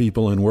black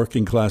people and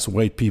working class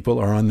white people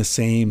are on the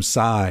same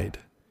side.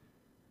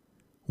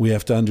 We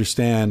have to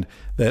understand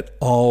that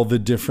all the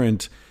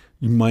different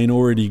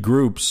minority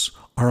groups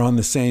are on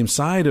the same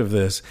side of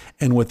this.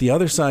 And what the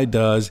other side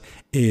does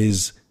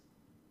is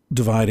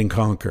divide and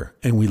conquer,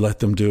 and we let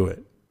them do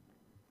it.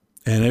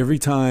 And every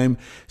time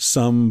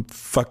some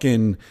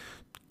fucking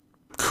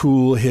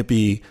cool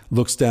hippie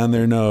looks down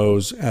their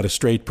nose at a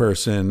straight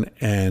person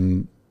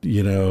and,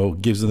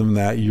 gives them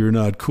that "you're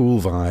not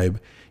cool" vibe,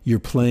 you're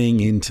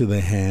playing into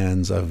the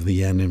hands of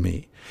the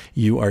enemy.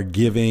 You are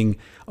giving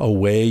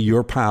away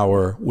your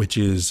power, which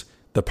is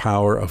the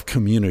power of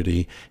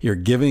community. You're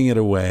giving it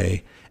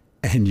away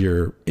and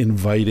you're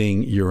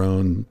inviting your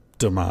own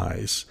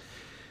demise.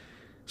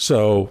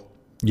 So,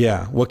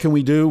 yeah, what can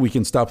we do? We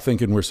can stop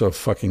thinking we're so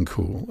fucking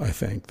cool. I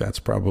think that's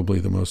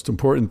probably the most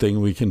important thing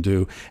we can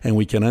do. And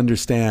we can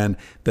understand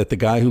that the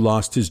guy who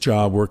lost his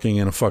job working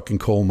in a fucking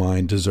coal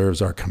mine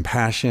deserves our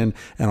compassion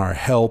and our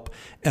help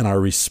and our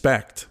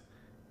respect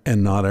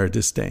and not our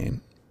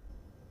disdain.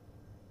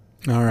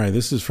 All right,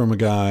 this is from a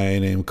guy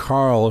named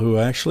Carl who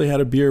I actually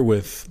had a beer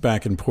with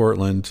back in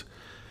Portland.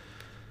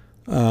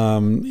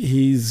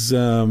 He's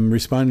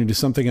responding to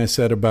something I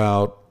said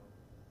about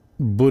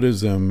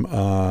Buddhism,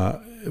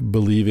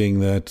 believing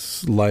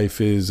that life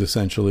is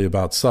essentially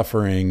about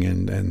suffering,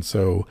 and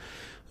so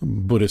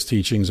Buddhist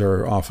teachings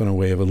are often a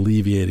way of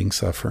alleviating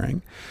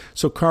suffering.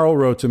 So Carl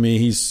wrote to me.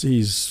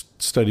 He's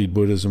studied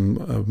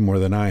Buddhism more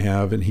than I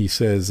have, and he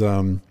says,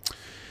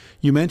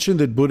 you mentioned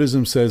that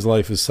Buddhism says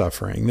life is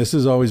suffering. This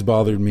has always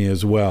bothered me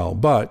as well,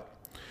 but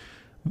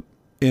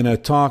in a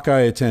talk I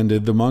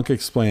attended, the monk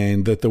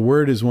explained that the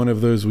word is one of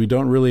those we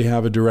don't really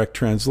have a direct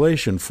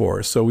translation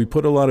for, so we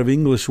put a lot of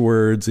English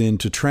words in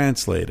to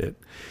translate it.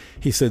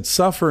 He said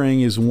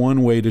suffering is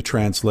one way to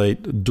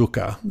translate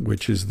dukkha,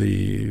 which is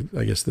the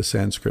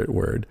Sanskrit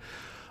word.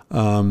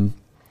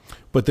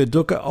 But the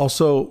dukkha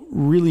also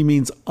really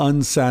means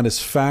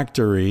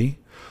unsatisfactory,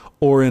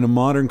 or in a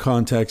modern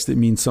context, it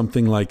means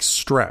something like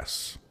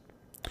stress.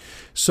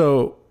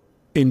 So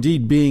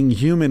indeed, being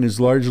human is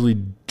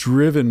largely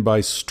driven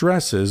by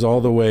stresses, all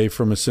the way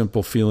from a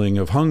simple feeling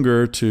of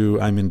hunger to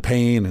I'm in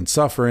pain and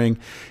suffering.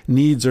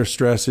 Needs are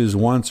stresses,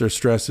 wants are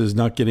stresses.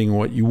 Not getting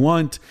what you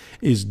want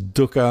is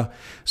dukkha.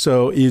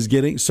 So is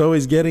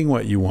getting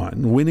what you want.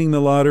 Winning the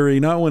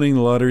lottery, not winning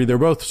the lottery, they're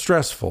both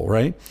stressful,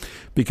 right?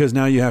 Because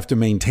now you have to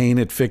maintain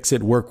it, fix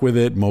it, work with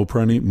it, more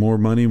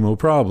money, more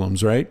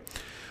problems, right?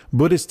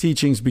 Buddhist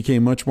teachings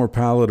became much more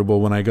palatable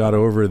when I got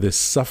over this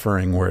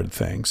suffering word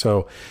thing.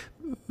 So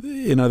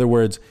in other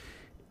words,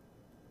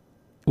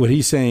 what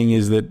he's saying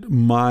is that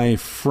my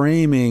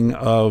framing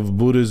of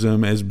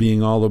Buddhism as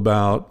being all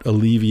about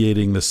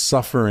alleviating the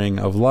suffering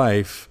of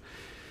life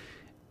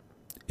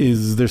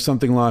there's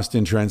something lost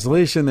in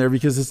translation there,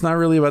 because it's not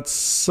really about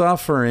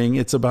suffering,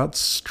 it's about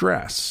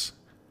stress.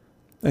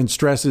 And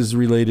stress is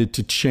related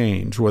to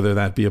change, whether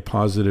that be a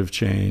positive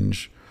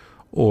change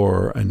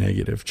or a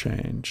negative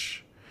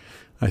change.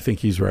 I think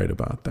he's right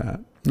about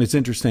that. It's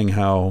interesting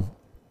how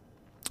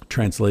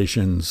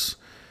translations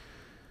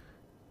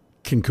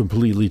can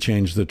completely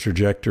change the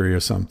trajectory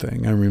of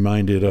something. I'm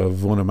reminded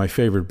of one of my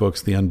favorite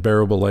books, The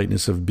Unbearable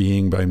Lightness of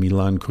Being by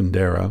Milan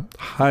Kundera.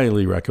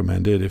 Highly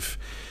recommended. If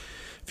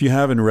you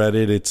haven't read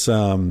it, it's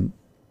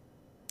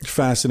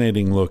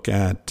fascinating look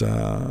at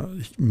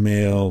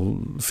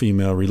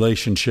male-female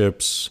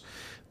relationships,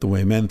 the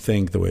way men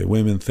think, the way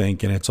women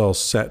think, and it's all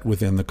set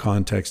within the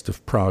context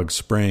of Prague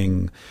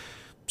Spring.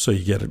 So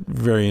you get a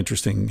very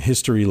interesting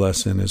history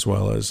lesson as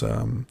well as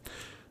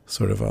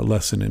sort of a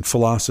lesson in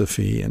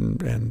philosophy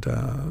and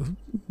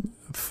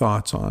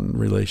thoughts on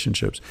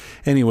relationships.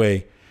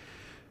 Anyway,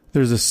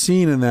 there's a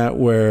scene in that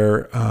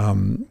where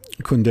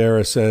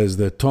Kundera says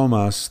that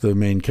Tomas, the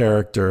main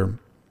character,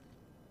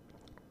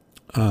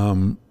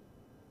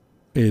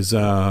 is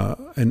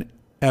an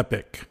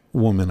epic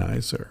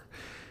womanizer.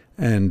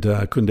 And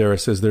Kundera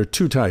says there are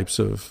two types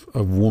of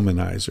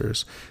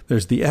womanizers.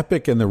 There's the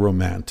epic and the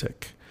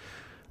romantic.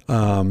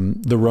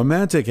 The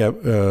romantic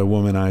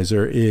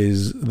womanizer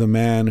is the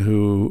man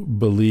who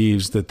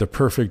believes that the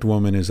perfect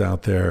woman is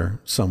out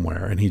there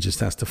somewhere and he just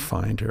has to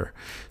find her.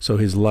 So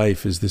his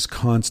life is this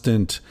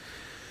constant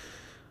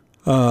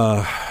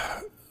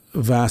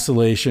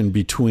vacillation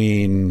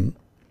between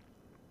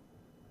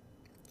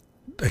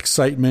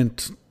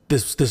excitement,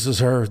 this is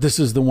her, this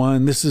is the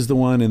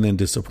one, and then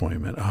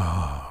disappointment.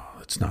 Oh,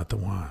 it's not the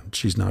one.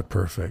 She's not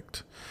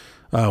perfect.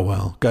 Oh,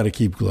 well, got to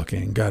keep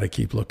looking.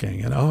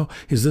 And, oh,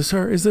 is this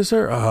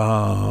her?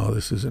 Oh,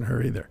 this isn't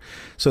her either.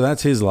 So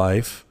that's his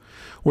life.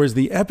 Whereas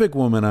the epic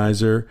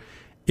womanizer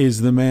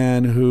is the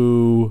man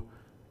who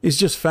is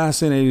just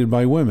fascinated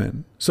by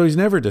women. So he's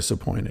never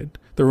disappointed.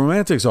 The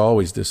romantic's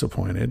always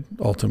disappointed,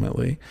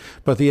 ultimately.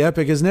 But the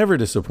epic is never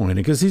disappointed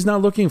because he's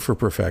not looking for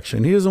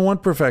perfection. He doesn't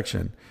want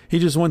perfection. He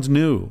just wants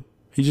new.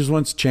 He just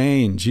wants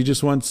change. He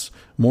just wants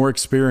more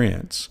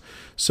experience.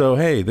 So,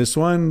 hey, this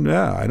one,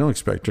 yeah, I don't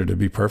expect her to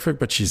be perfect,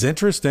 but she's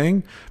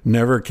interesting.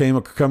 Never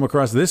come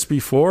across this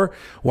before.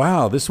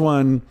 Wow, this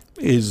one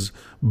is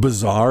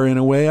bizarre in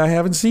a way I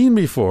haven't seen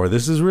before.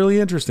 This is really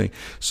interesting.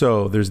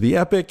 So there's the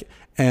epic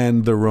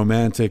and the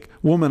romantic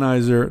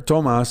womanizer.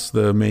 Tomas,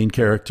 the main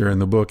character in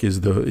the book, is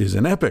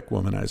an epic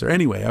womanizer.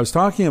 Anyway, I was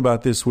talking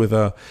about this with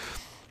a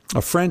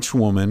French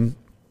woman,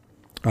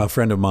 a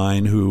friend of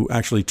mine who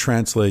actually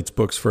translates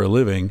books for a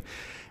living,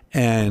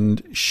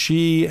 and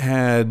she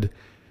had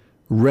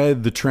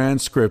read the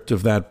transcript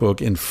of that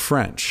book in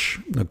French.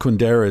 Now,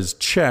 Kundera is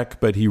Czech,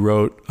 but he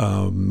wrote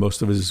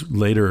most of his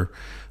later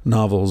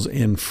novels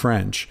in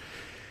French.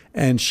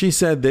 And she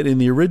said that in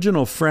the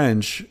original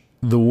French,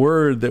 the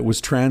word that was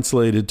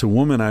translated to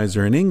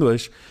womanizer in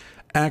English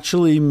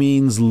actually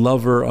means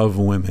lover of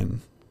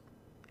women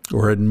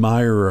or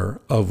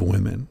admirer of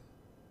women.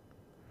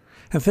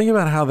 And think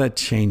about how that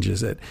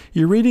changes it.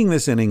 You're reading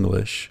this in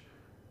English,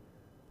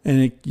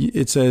 and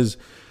it says,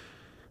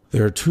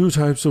 there are two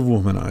types of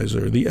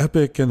womanizer, the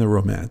epic and the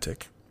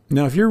romantic.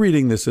 Now, if you're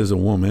reading this as a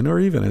woman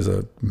or even as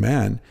a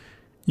man,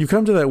 you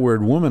come to that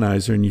word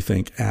womanizer and you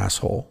think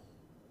asshole.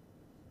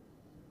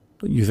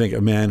 You think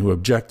a man who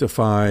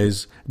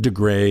objectifies,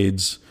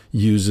 degrades,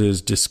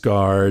 uses,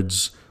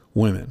 discards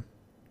women.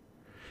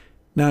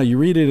 Now, you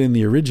read it in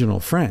the original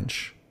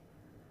French,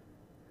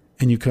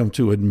 and you come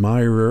to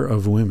admirer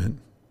of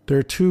women. There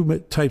are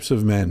two types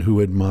of men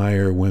who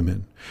admire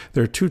women.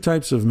 There are two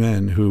types of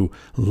men who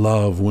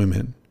love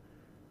women.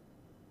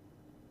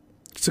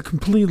 It's a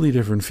completely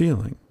different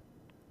feeling,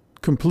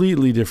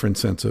 completely different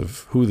sense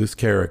of who this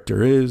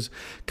character is,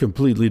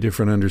 completely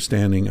different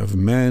understanding of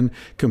men,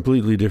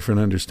 completely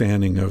different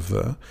understanding of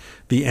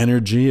the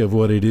energy of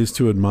what it is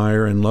to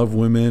admire and love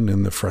women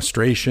and the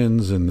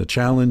frustrations and the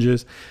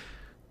challenges.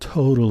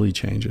 Totally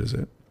changes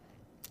it.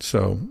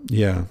 So,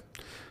 yeah,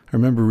 I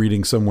remember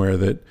reading somewhere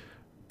that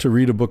to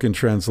read a book in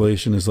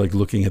translation is like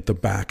looking at the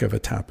back of a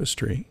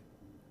tapestry.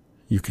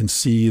 You can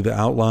see the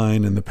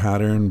outline and the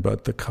pattern,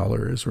 but the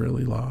color is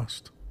really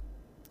lost.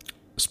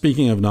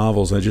 Speaking of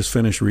novels, I just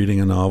finished reading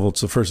a novel.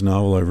 It's the first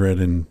novel I've read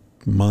in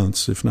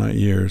months, if not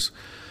years,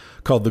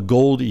 called The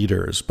Gold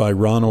Eaters by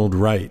Ronald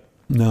Wright.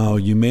 Now,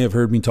 you may have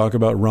heard me talk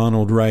about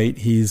Ronald Wright.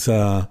 He's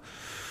writes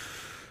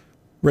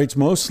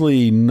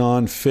mostly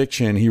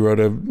nonfiction. He wrote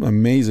an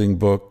amazing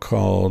book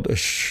called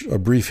A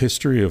Brief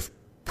History of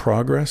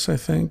Progress, I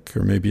think,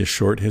 or maybe A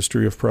Short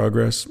History of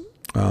Progress.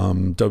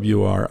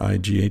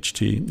 Wright.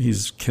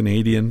 He's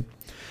Canadian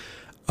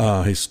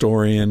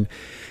historian.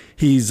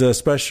 He's a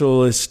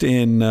specialist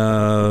in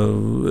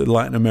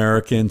Latin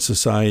American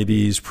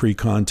societies,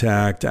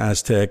 pre-contact,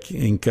 Aztec,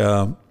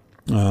 Inca.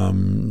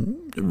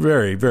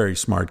 Very, very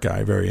smart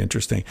guy, very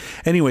interesting.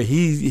 Anyway,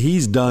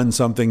 he's done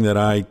something that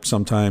I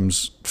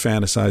sometimes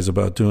fantasize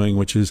about doing,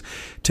 which is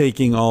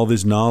taking all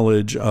this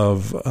knowledge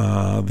of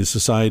the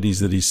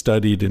societies that he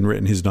studied and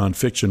written his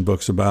nonfiction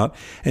books about,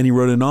 and he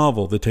wrote a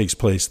novel that takes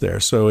place there.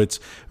 So it's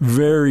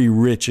very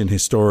rich in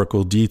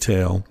historical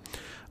detail.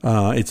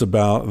 It's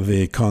about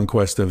the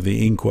conquest of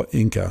the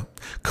Inca.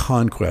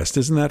 Conquest.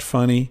 Isn't that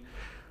funny?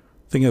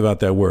 Think about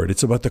that word.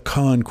 It's about the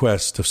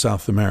conquest of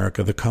South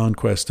America, the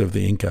conquest of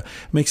the Inca.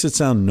 Makes it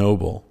sound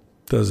noble,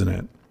 doesn't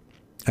it?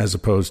 As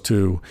opposed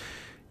to,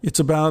 it's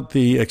about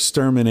the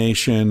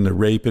extermination, the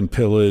rape and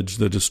pillage,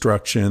 the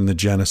destruction, the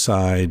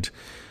genocide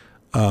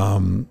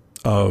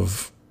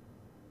of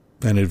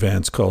an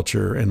advanced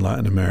culture in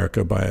Latin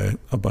America by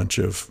a bunch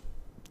of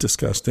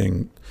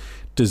disgusting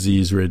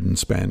disease-ridden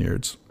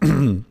Spaniards.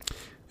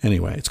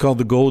 Anyway, it's called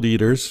The Gold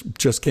Eaters.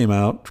 Just came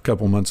out a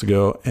couple months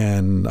ago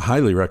and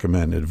highly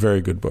recommended.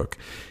 Very good book.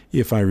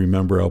 If I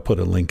remember, I'll put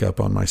a link up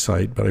on my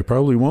site, but I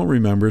probably won't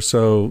remember.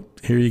 So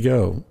here you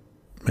go.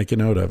 Make a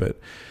note of it.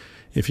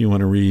 If you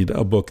want to read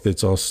a book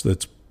that's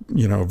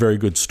a very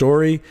good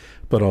story,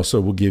 but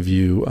also will give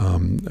you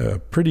a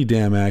pretty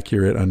damn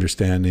accurate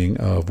understanding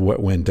of what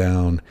went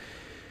down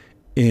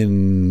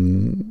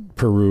in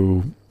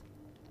Peru,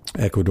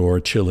 Ecuador,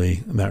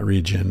 Chile, that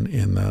region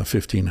in the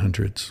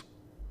 1500s.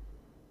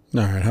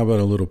 All right, how about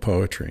a little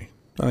poetry?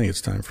 I think it's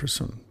time for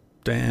some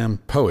damn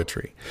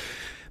poetry.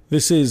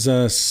 This is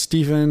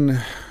Stephen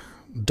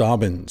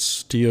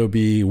Dobyns,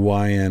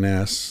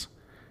 Dobyns,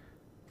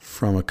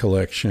 from a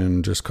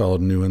collection just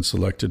called New and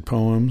Selected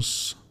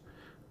Poems,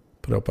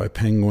 put out by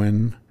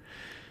Penguin.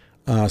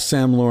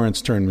 Sam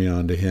Lawrence turned me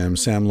on to him.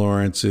 Sam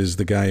Lawrence is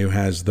the guy who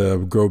has the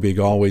Grow Big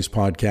Always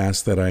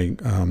podcast that I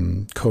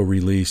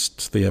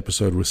co-released the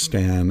episode with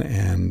Stan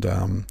and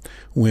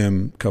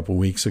Wim a couple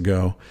weeks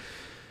ago.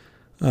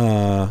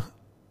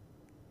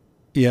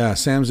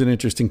 Sam's an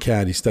interesting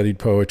cat. He studied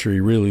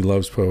poetry, really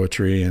loves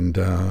poetry, and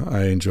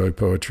I enjoy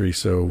poetry,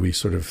 so we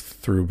sort of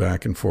threw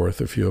back and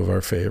forth a few of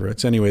our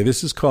favorites. Anyway,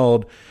 this is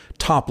called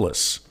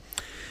Topless.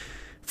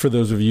 For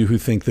those of you who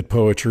think that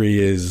poetry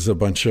is a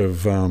bunch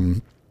of,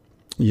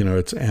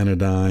 it's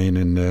anodyne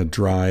and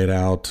dried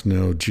out,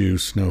 no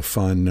juice, no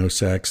fun, no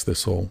sex,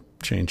 this will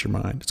change your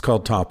mind. It's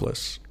called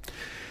Topless.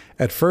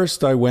 At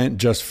first, I went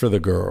just for the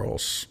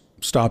girls,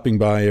 stopping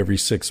by every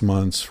 6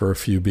 months for a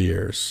few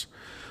beers.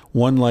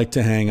 One liked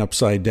to hang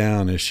upside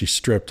down as she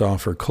stripped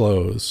off her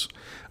clothes.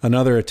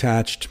 Another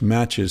attached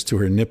matches to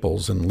her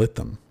nipples and lit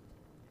them.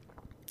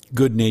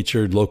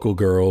 Good-natured local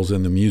girls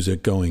and the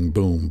music going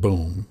boom,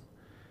 boom.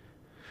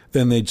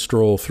 Then they'd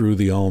stroll through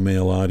the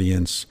all-male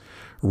audience,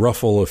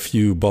 ruffle a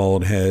few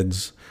bald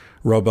heads,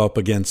 rub up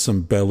against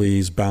some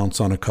bellies,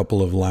 bounce on a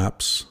couple of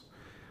laps.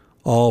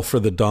 All for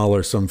the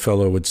dollar some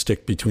fellow would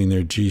stick between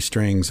their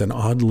G-strings and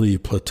oddly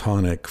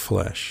platonic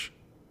flesh.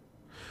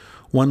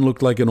 One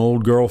looked like an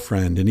old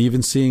girlfriend, and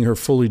even seeing her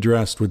fully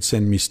dressed would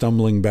send me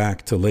stumbling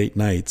back to late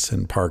nights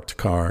and parked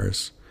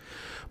cars.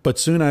 But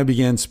soon I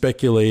began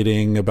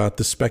speculating about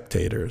the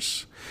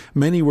spectators.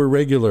 Many were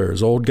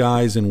regulars, old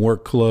guys in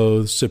work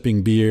clothes,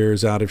 sipping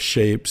beers, out of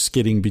shape,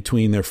 skidding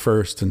between their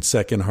first and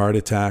second heart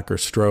attack or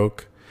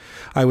stroke.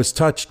 I was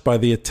touched by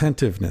the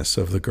attentiveness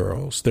of the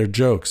girls, their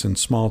jokes and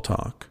small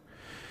talk.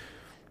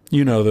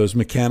 You know, those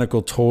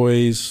mechanical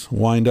toys,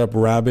 wind-up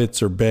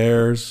rabbits or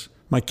bears.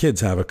 My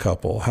kids have a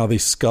couple. How they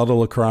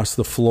scuttle across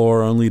the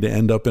floor only to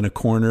end up in a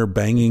corner,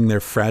 banging their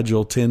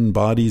fragile tin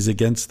bodies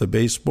against the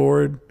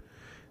baseboard.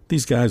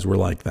 These guys were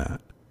like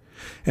that.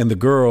 And the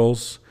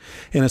girls,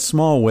 in a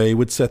small way,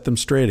 would set them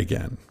straight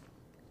again.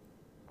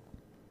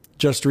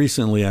 Just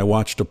recently, I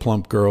watched a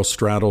plump girl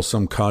straddle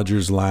some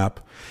codger's lap,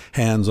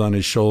 hands on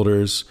his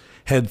shoulders,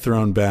 head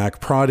thrown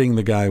back, prodding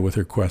the guy with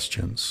her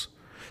questions.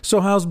 "So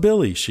how's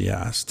Billy?" she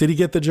asked. "Did he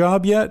get the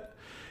job yet?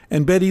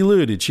 And Betty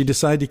Lou, did she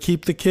decide to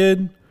keep the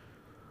kid?"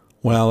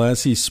 Well,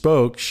 as he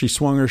spoke, she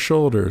swung her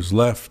shoulders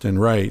left and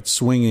right,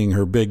 swinging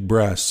her big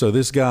breasts. So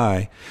this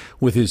guy,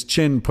 with his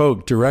chin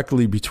poked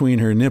directly between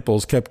her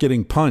nipples, kept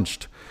getting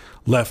punched.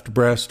 Left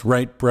breast,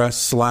 right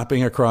breast,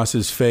 slapping across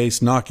his face,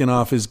 knocking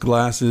off his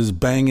glasses,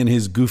 banging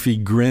his goofy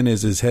grin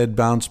as his head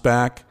bounced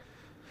back.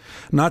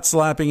 Not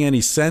slapping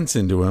any sense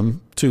into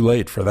him, too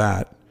late for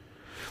that.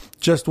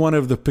 Just one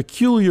of the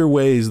peculiar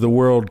ways the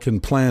world can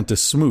plant a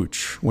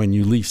smooch when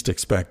you least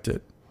expect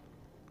it.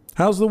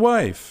 "How's the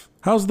wife?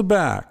 How's the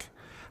back?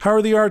 How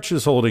are the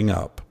arches holding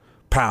up?"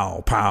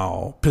 Pow,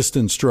 pow,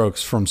 piston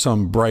strokes from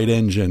some bright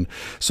engine,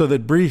 so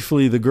that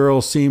briefly the girl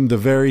seemed the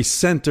very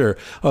center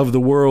of the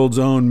world's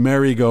own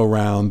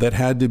merry-go-round that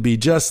had to be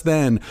just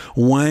then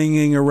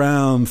wanging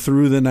around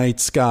through the night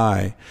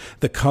sky.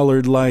 The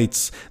colored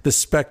lights, the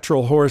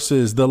spectral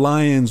horses, the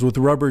lions with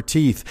rubber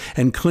teeth,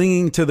 and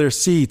clinging to their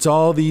seats,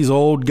 all these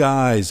old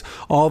guys,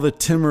 all the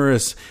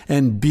timorous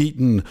and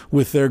beaten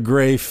with their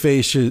gray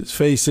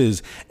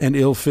faces and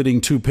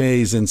ill-fitting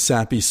toupees and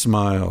sappy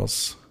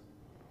smiles.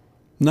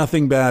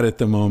 Nothing bad at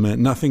the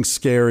moment, nothing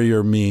scary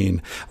or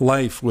mean.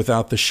 Life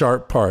without the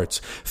sharp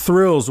parts,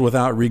 thrills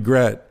without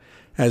regret,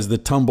 as the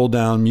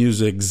tumble-down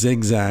music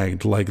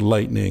zigzagged like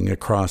lightning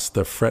across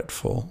the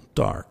fretful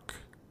dark.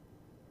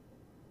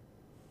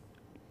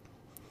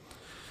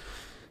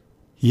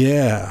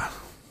 Yeah,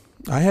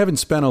 I haven't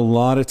spent a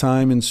lot of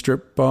time in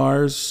strip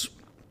bars,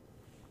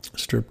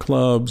 strip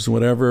clubs,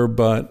 whatever,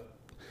 but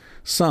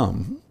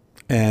some.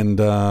 And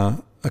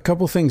a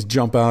couple things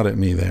jump out at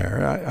me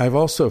there. I've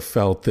also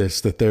felt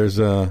that there's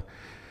a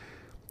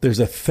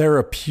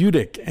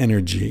therapeutic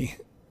energy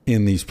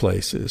in these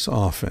places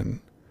often.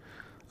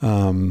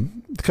 A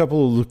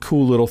couple of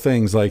cool little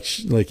things, like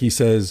he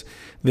says,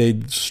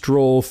 they'd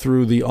stroll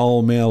through the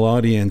all-male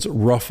audience,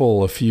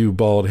 ruffle a few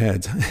bald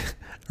heads.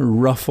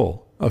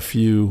 Ruffle a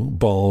few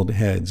bald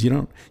heads.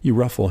 You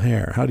ruffle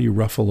hair. How do you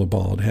ruffle a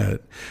bald head?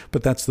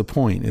 But that's the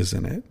point,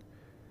 isn't it?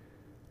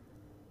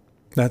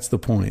 That's the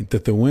point,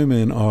 that the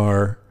women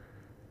are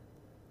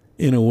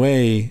in a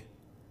way,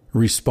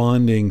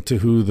 responding to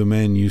who the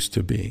men used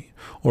to be,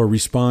 or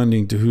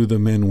responding to who the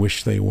men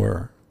wish they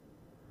were.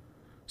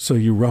 So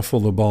you ruffle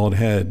the bald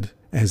head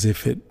as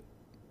if it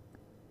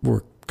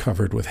were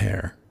covered with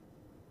hair.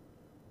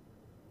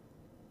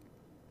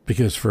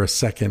 Because for a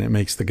second, it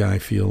makes the guy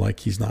feel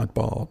like he's not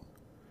bald.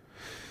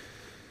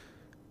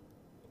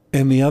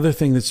 And the other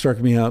thing that struck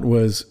me out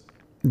was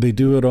they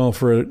do it all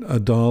for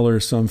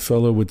 $1. Some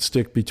fellow would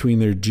stick between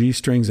their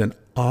G-strings an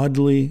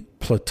oddly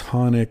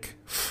platonic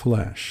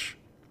flesh.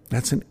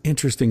 That's an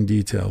interesting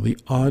detail, the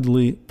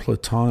oddly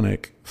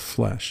platonic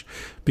flesh,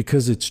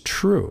 because it's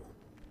true.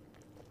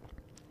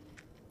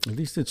 At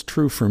least it's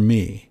true for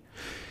me,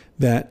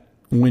 that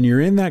when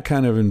you're in that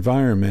kind of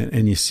environment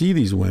and you see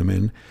these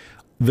women,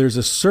 there's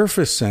a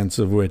surface sense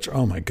of which,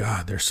 oh my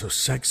God, they're so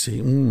sexy,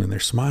 and they're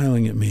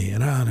smiling at me,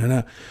 and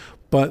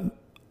But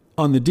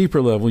on the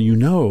deeper level, you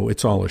know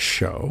it's all a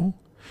show.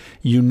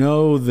 You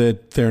know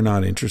that they're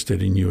not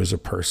interested in you as a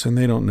person.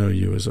 They don't know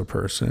you as a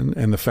person.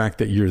 And the fact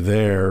that you're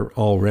there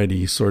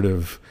already sort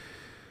of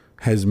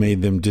has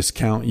made them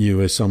discount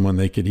you as someone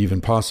they could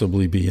even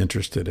possibly be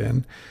interested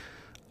in.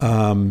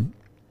 And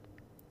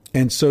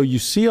so you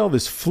see all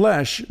this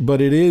flesh,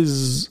 but it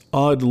is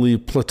oddly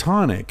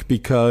platonic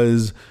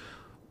because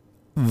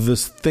the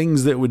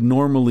things that would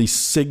normally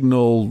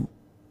signal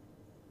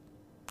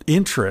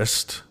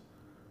interest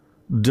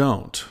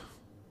don't.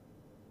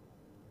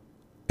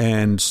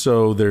 And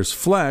so there's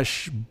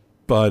flesh,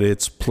 but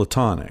it's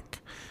platonic.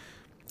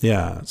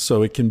 Yeah,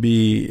 so it can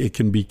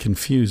be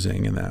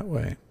confusing in that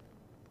way.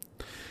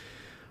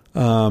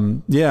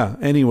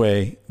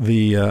 Anyway,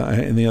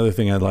 and the other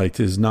thing I liked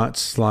is not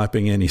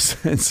slapping any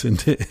sense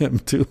into him.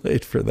 Too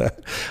late for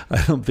that.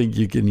 I don't think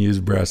you can use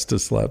breasts to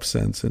slap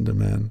sense into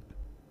men.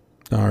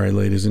 All right,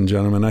 ladies and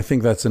gentlemen, I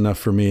think that's enough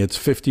for me. It's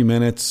 50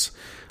 minutes,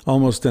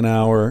 almost an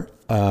hour.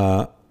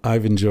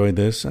 I've enjoyed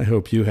this. I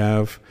hope you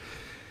have.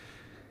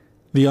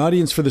 The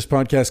audience for this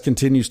podcast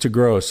continues to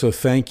grow, so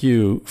thank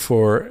you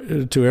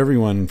to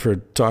everyone for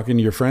talking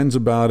to your friends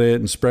about it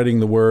and spreading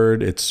the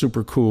word. It's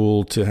super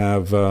cool to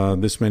have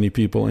this many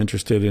people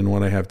interested in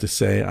what I have to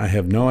say. I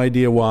have no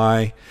idea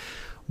why,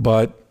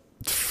 but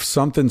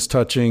something's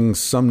touching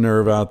some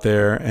nerve out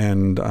there,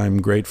 and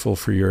I'm grateful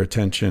for your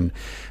attention.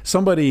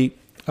 Somebody,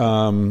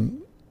 a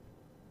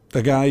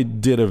guy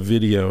did a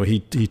video.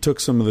 He took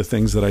some of the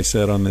things that I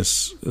said on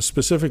this,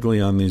 specifically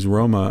on these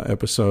Roma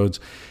episodes,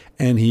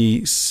 and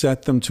he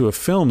set them to a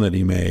film that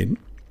he made,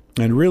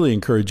 and really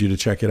encourage you to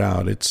check it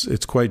out.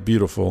 It's quite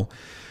beautiful.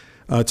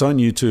 It's on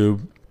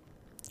YouTube.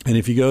 And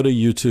if you go to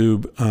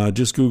YouTube,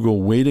 just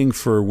Google Waiting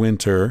for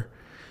Winter,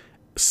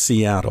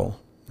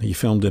 Seattle. He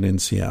filmed it in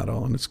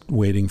Seattle, and it's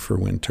Waiting for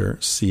Winter,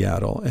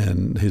 Seattle,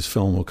 and his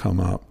film will come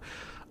up.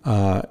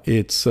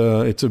 It's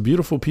a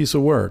beautiful piece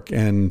of work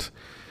and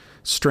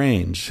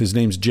strange. His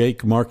name's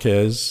Jake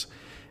Marquez.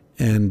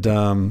 And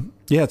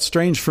it's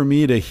strange for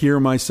me to hear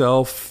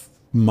myself,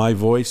 my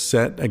voice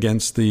set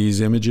against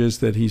these images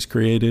that he's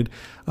created,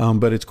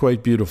 but it's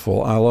quite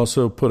beautiful. I'll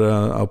also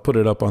I'll put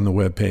it up on the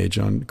webpage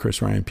on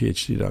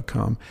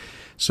chrisryanphd.com,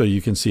 so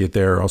you can see it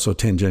there. Also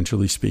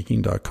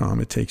tangentiallyspeaking.com.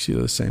 It takes you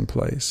to the same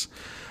place.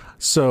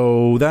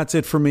 So that's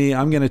it for me.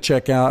 I'm going to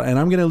check out, and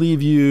I'm going to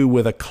leave you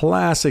with a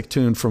classic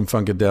tune from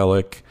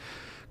Funkadelic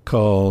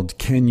called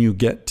 "Can You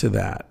Get to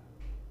That?"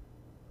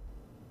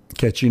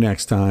 Catch you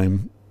next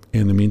time.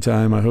 In the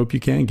meantime, I hope you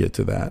can get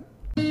to that.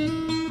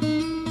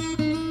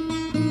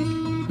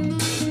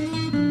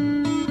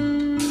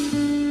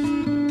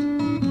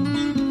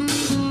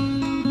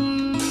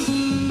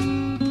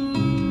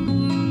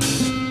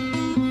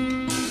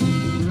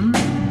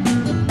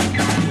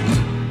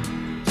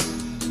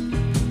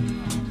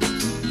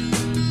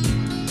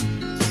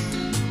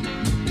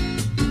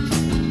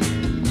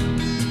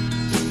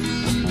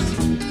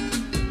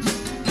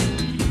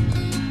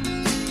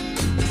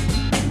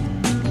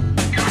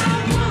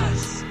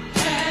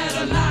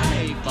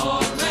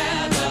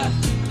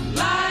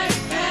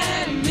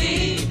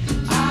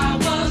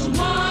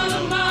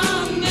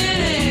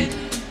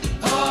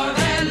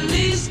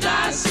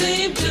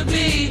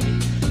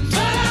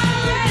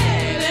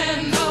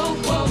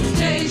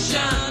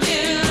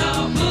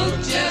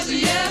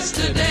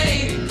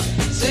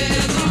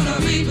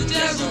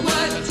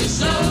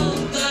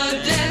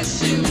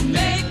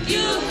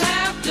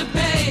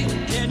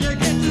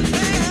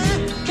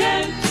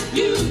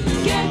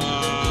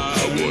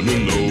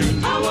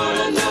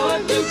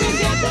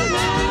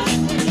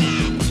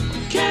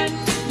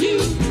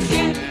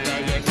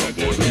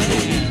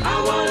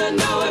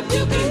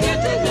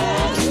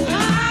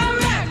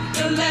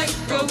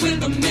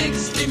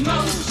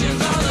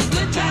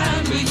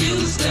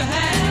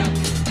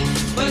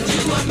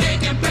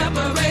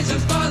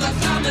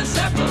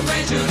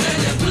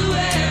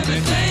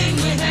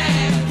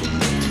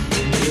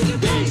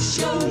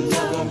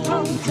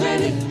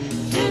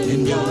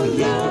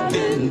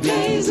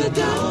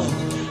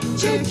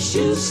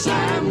 You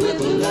sign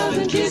with love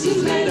and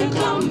kisses, later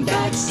come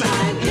back,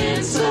 sign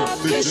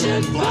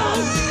insufficient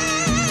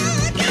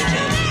funds.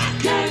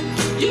 Can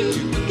you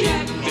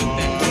get?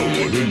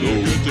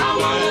 I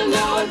wanna know.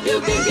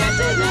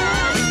 to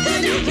that?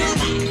 Can you get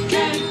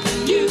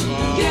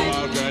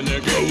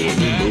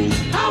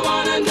I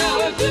wanna know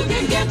if you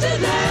can get to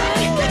that.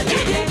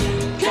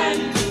 Can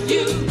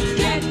you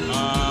get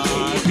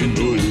I can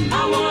do it. I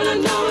wanna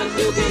know if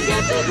you can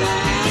get to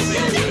that.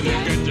 Can you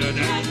get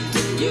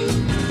you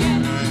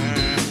get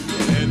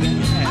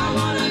I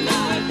wanna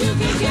know if you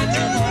can get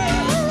to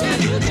that. Can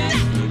you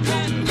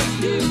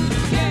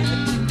get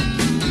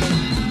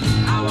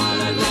I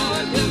wanna know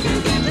if you can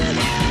get to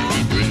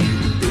that. When you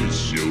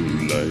base your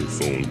life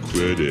on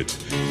credit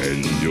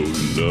and your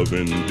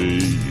loving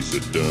days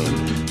are done,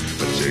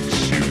 a text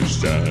you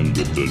sign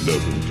with the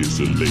loving kiss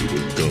a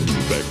later come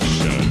back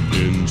shine.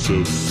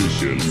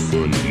 Insufficient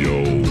fun,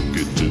 y'all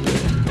get to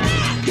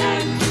that.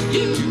 Can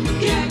you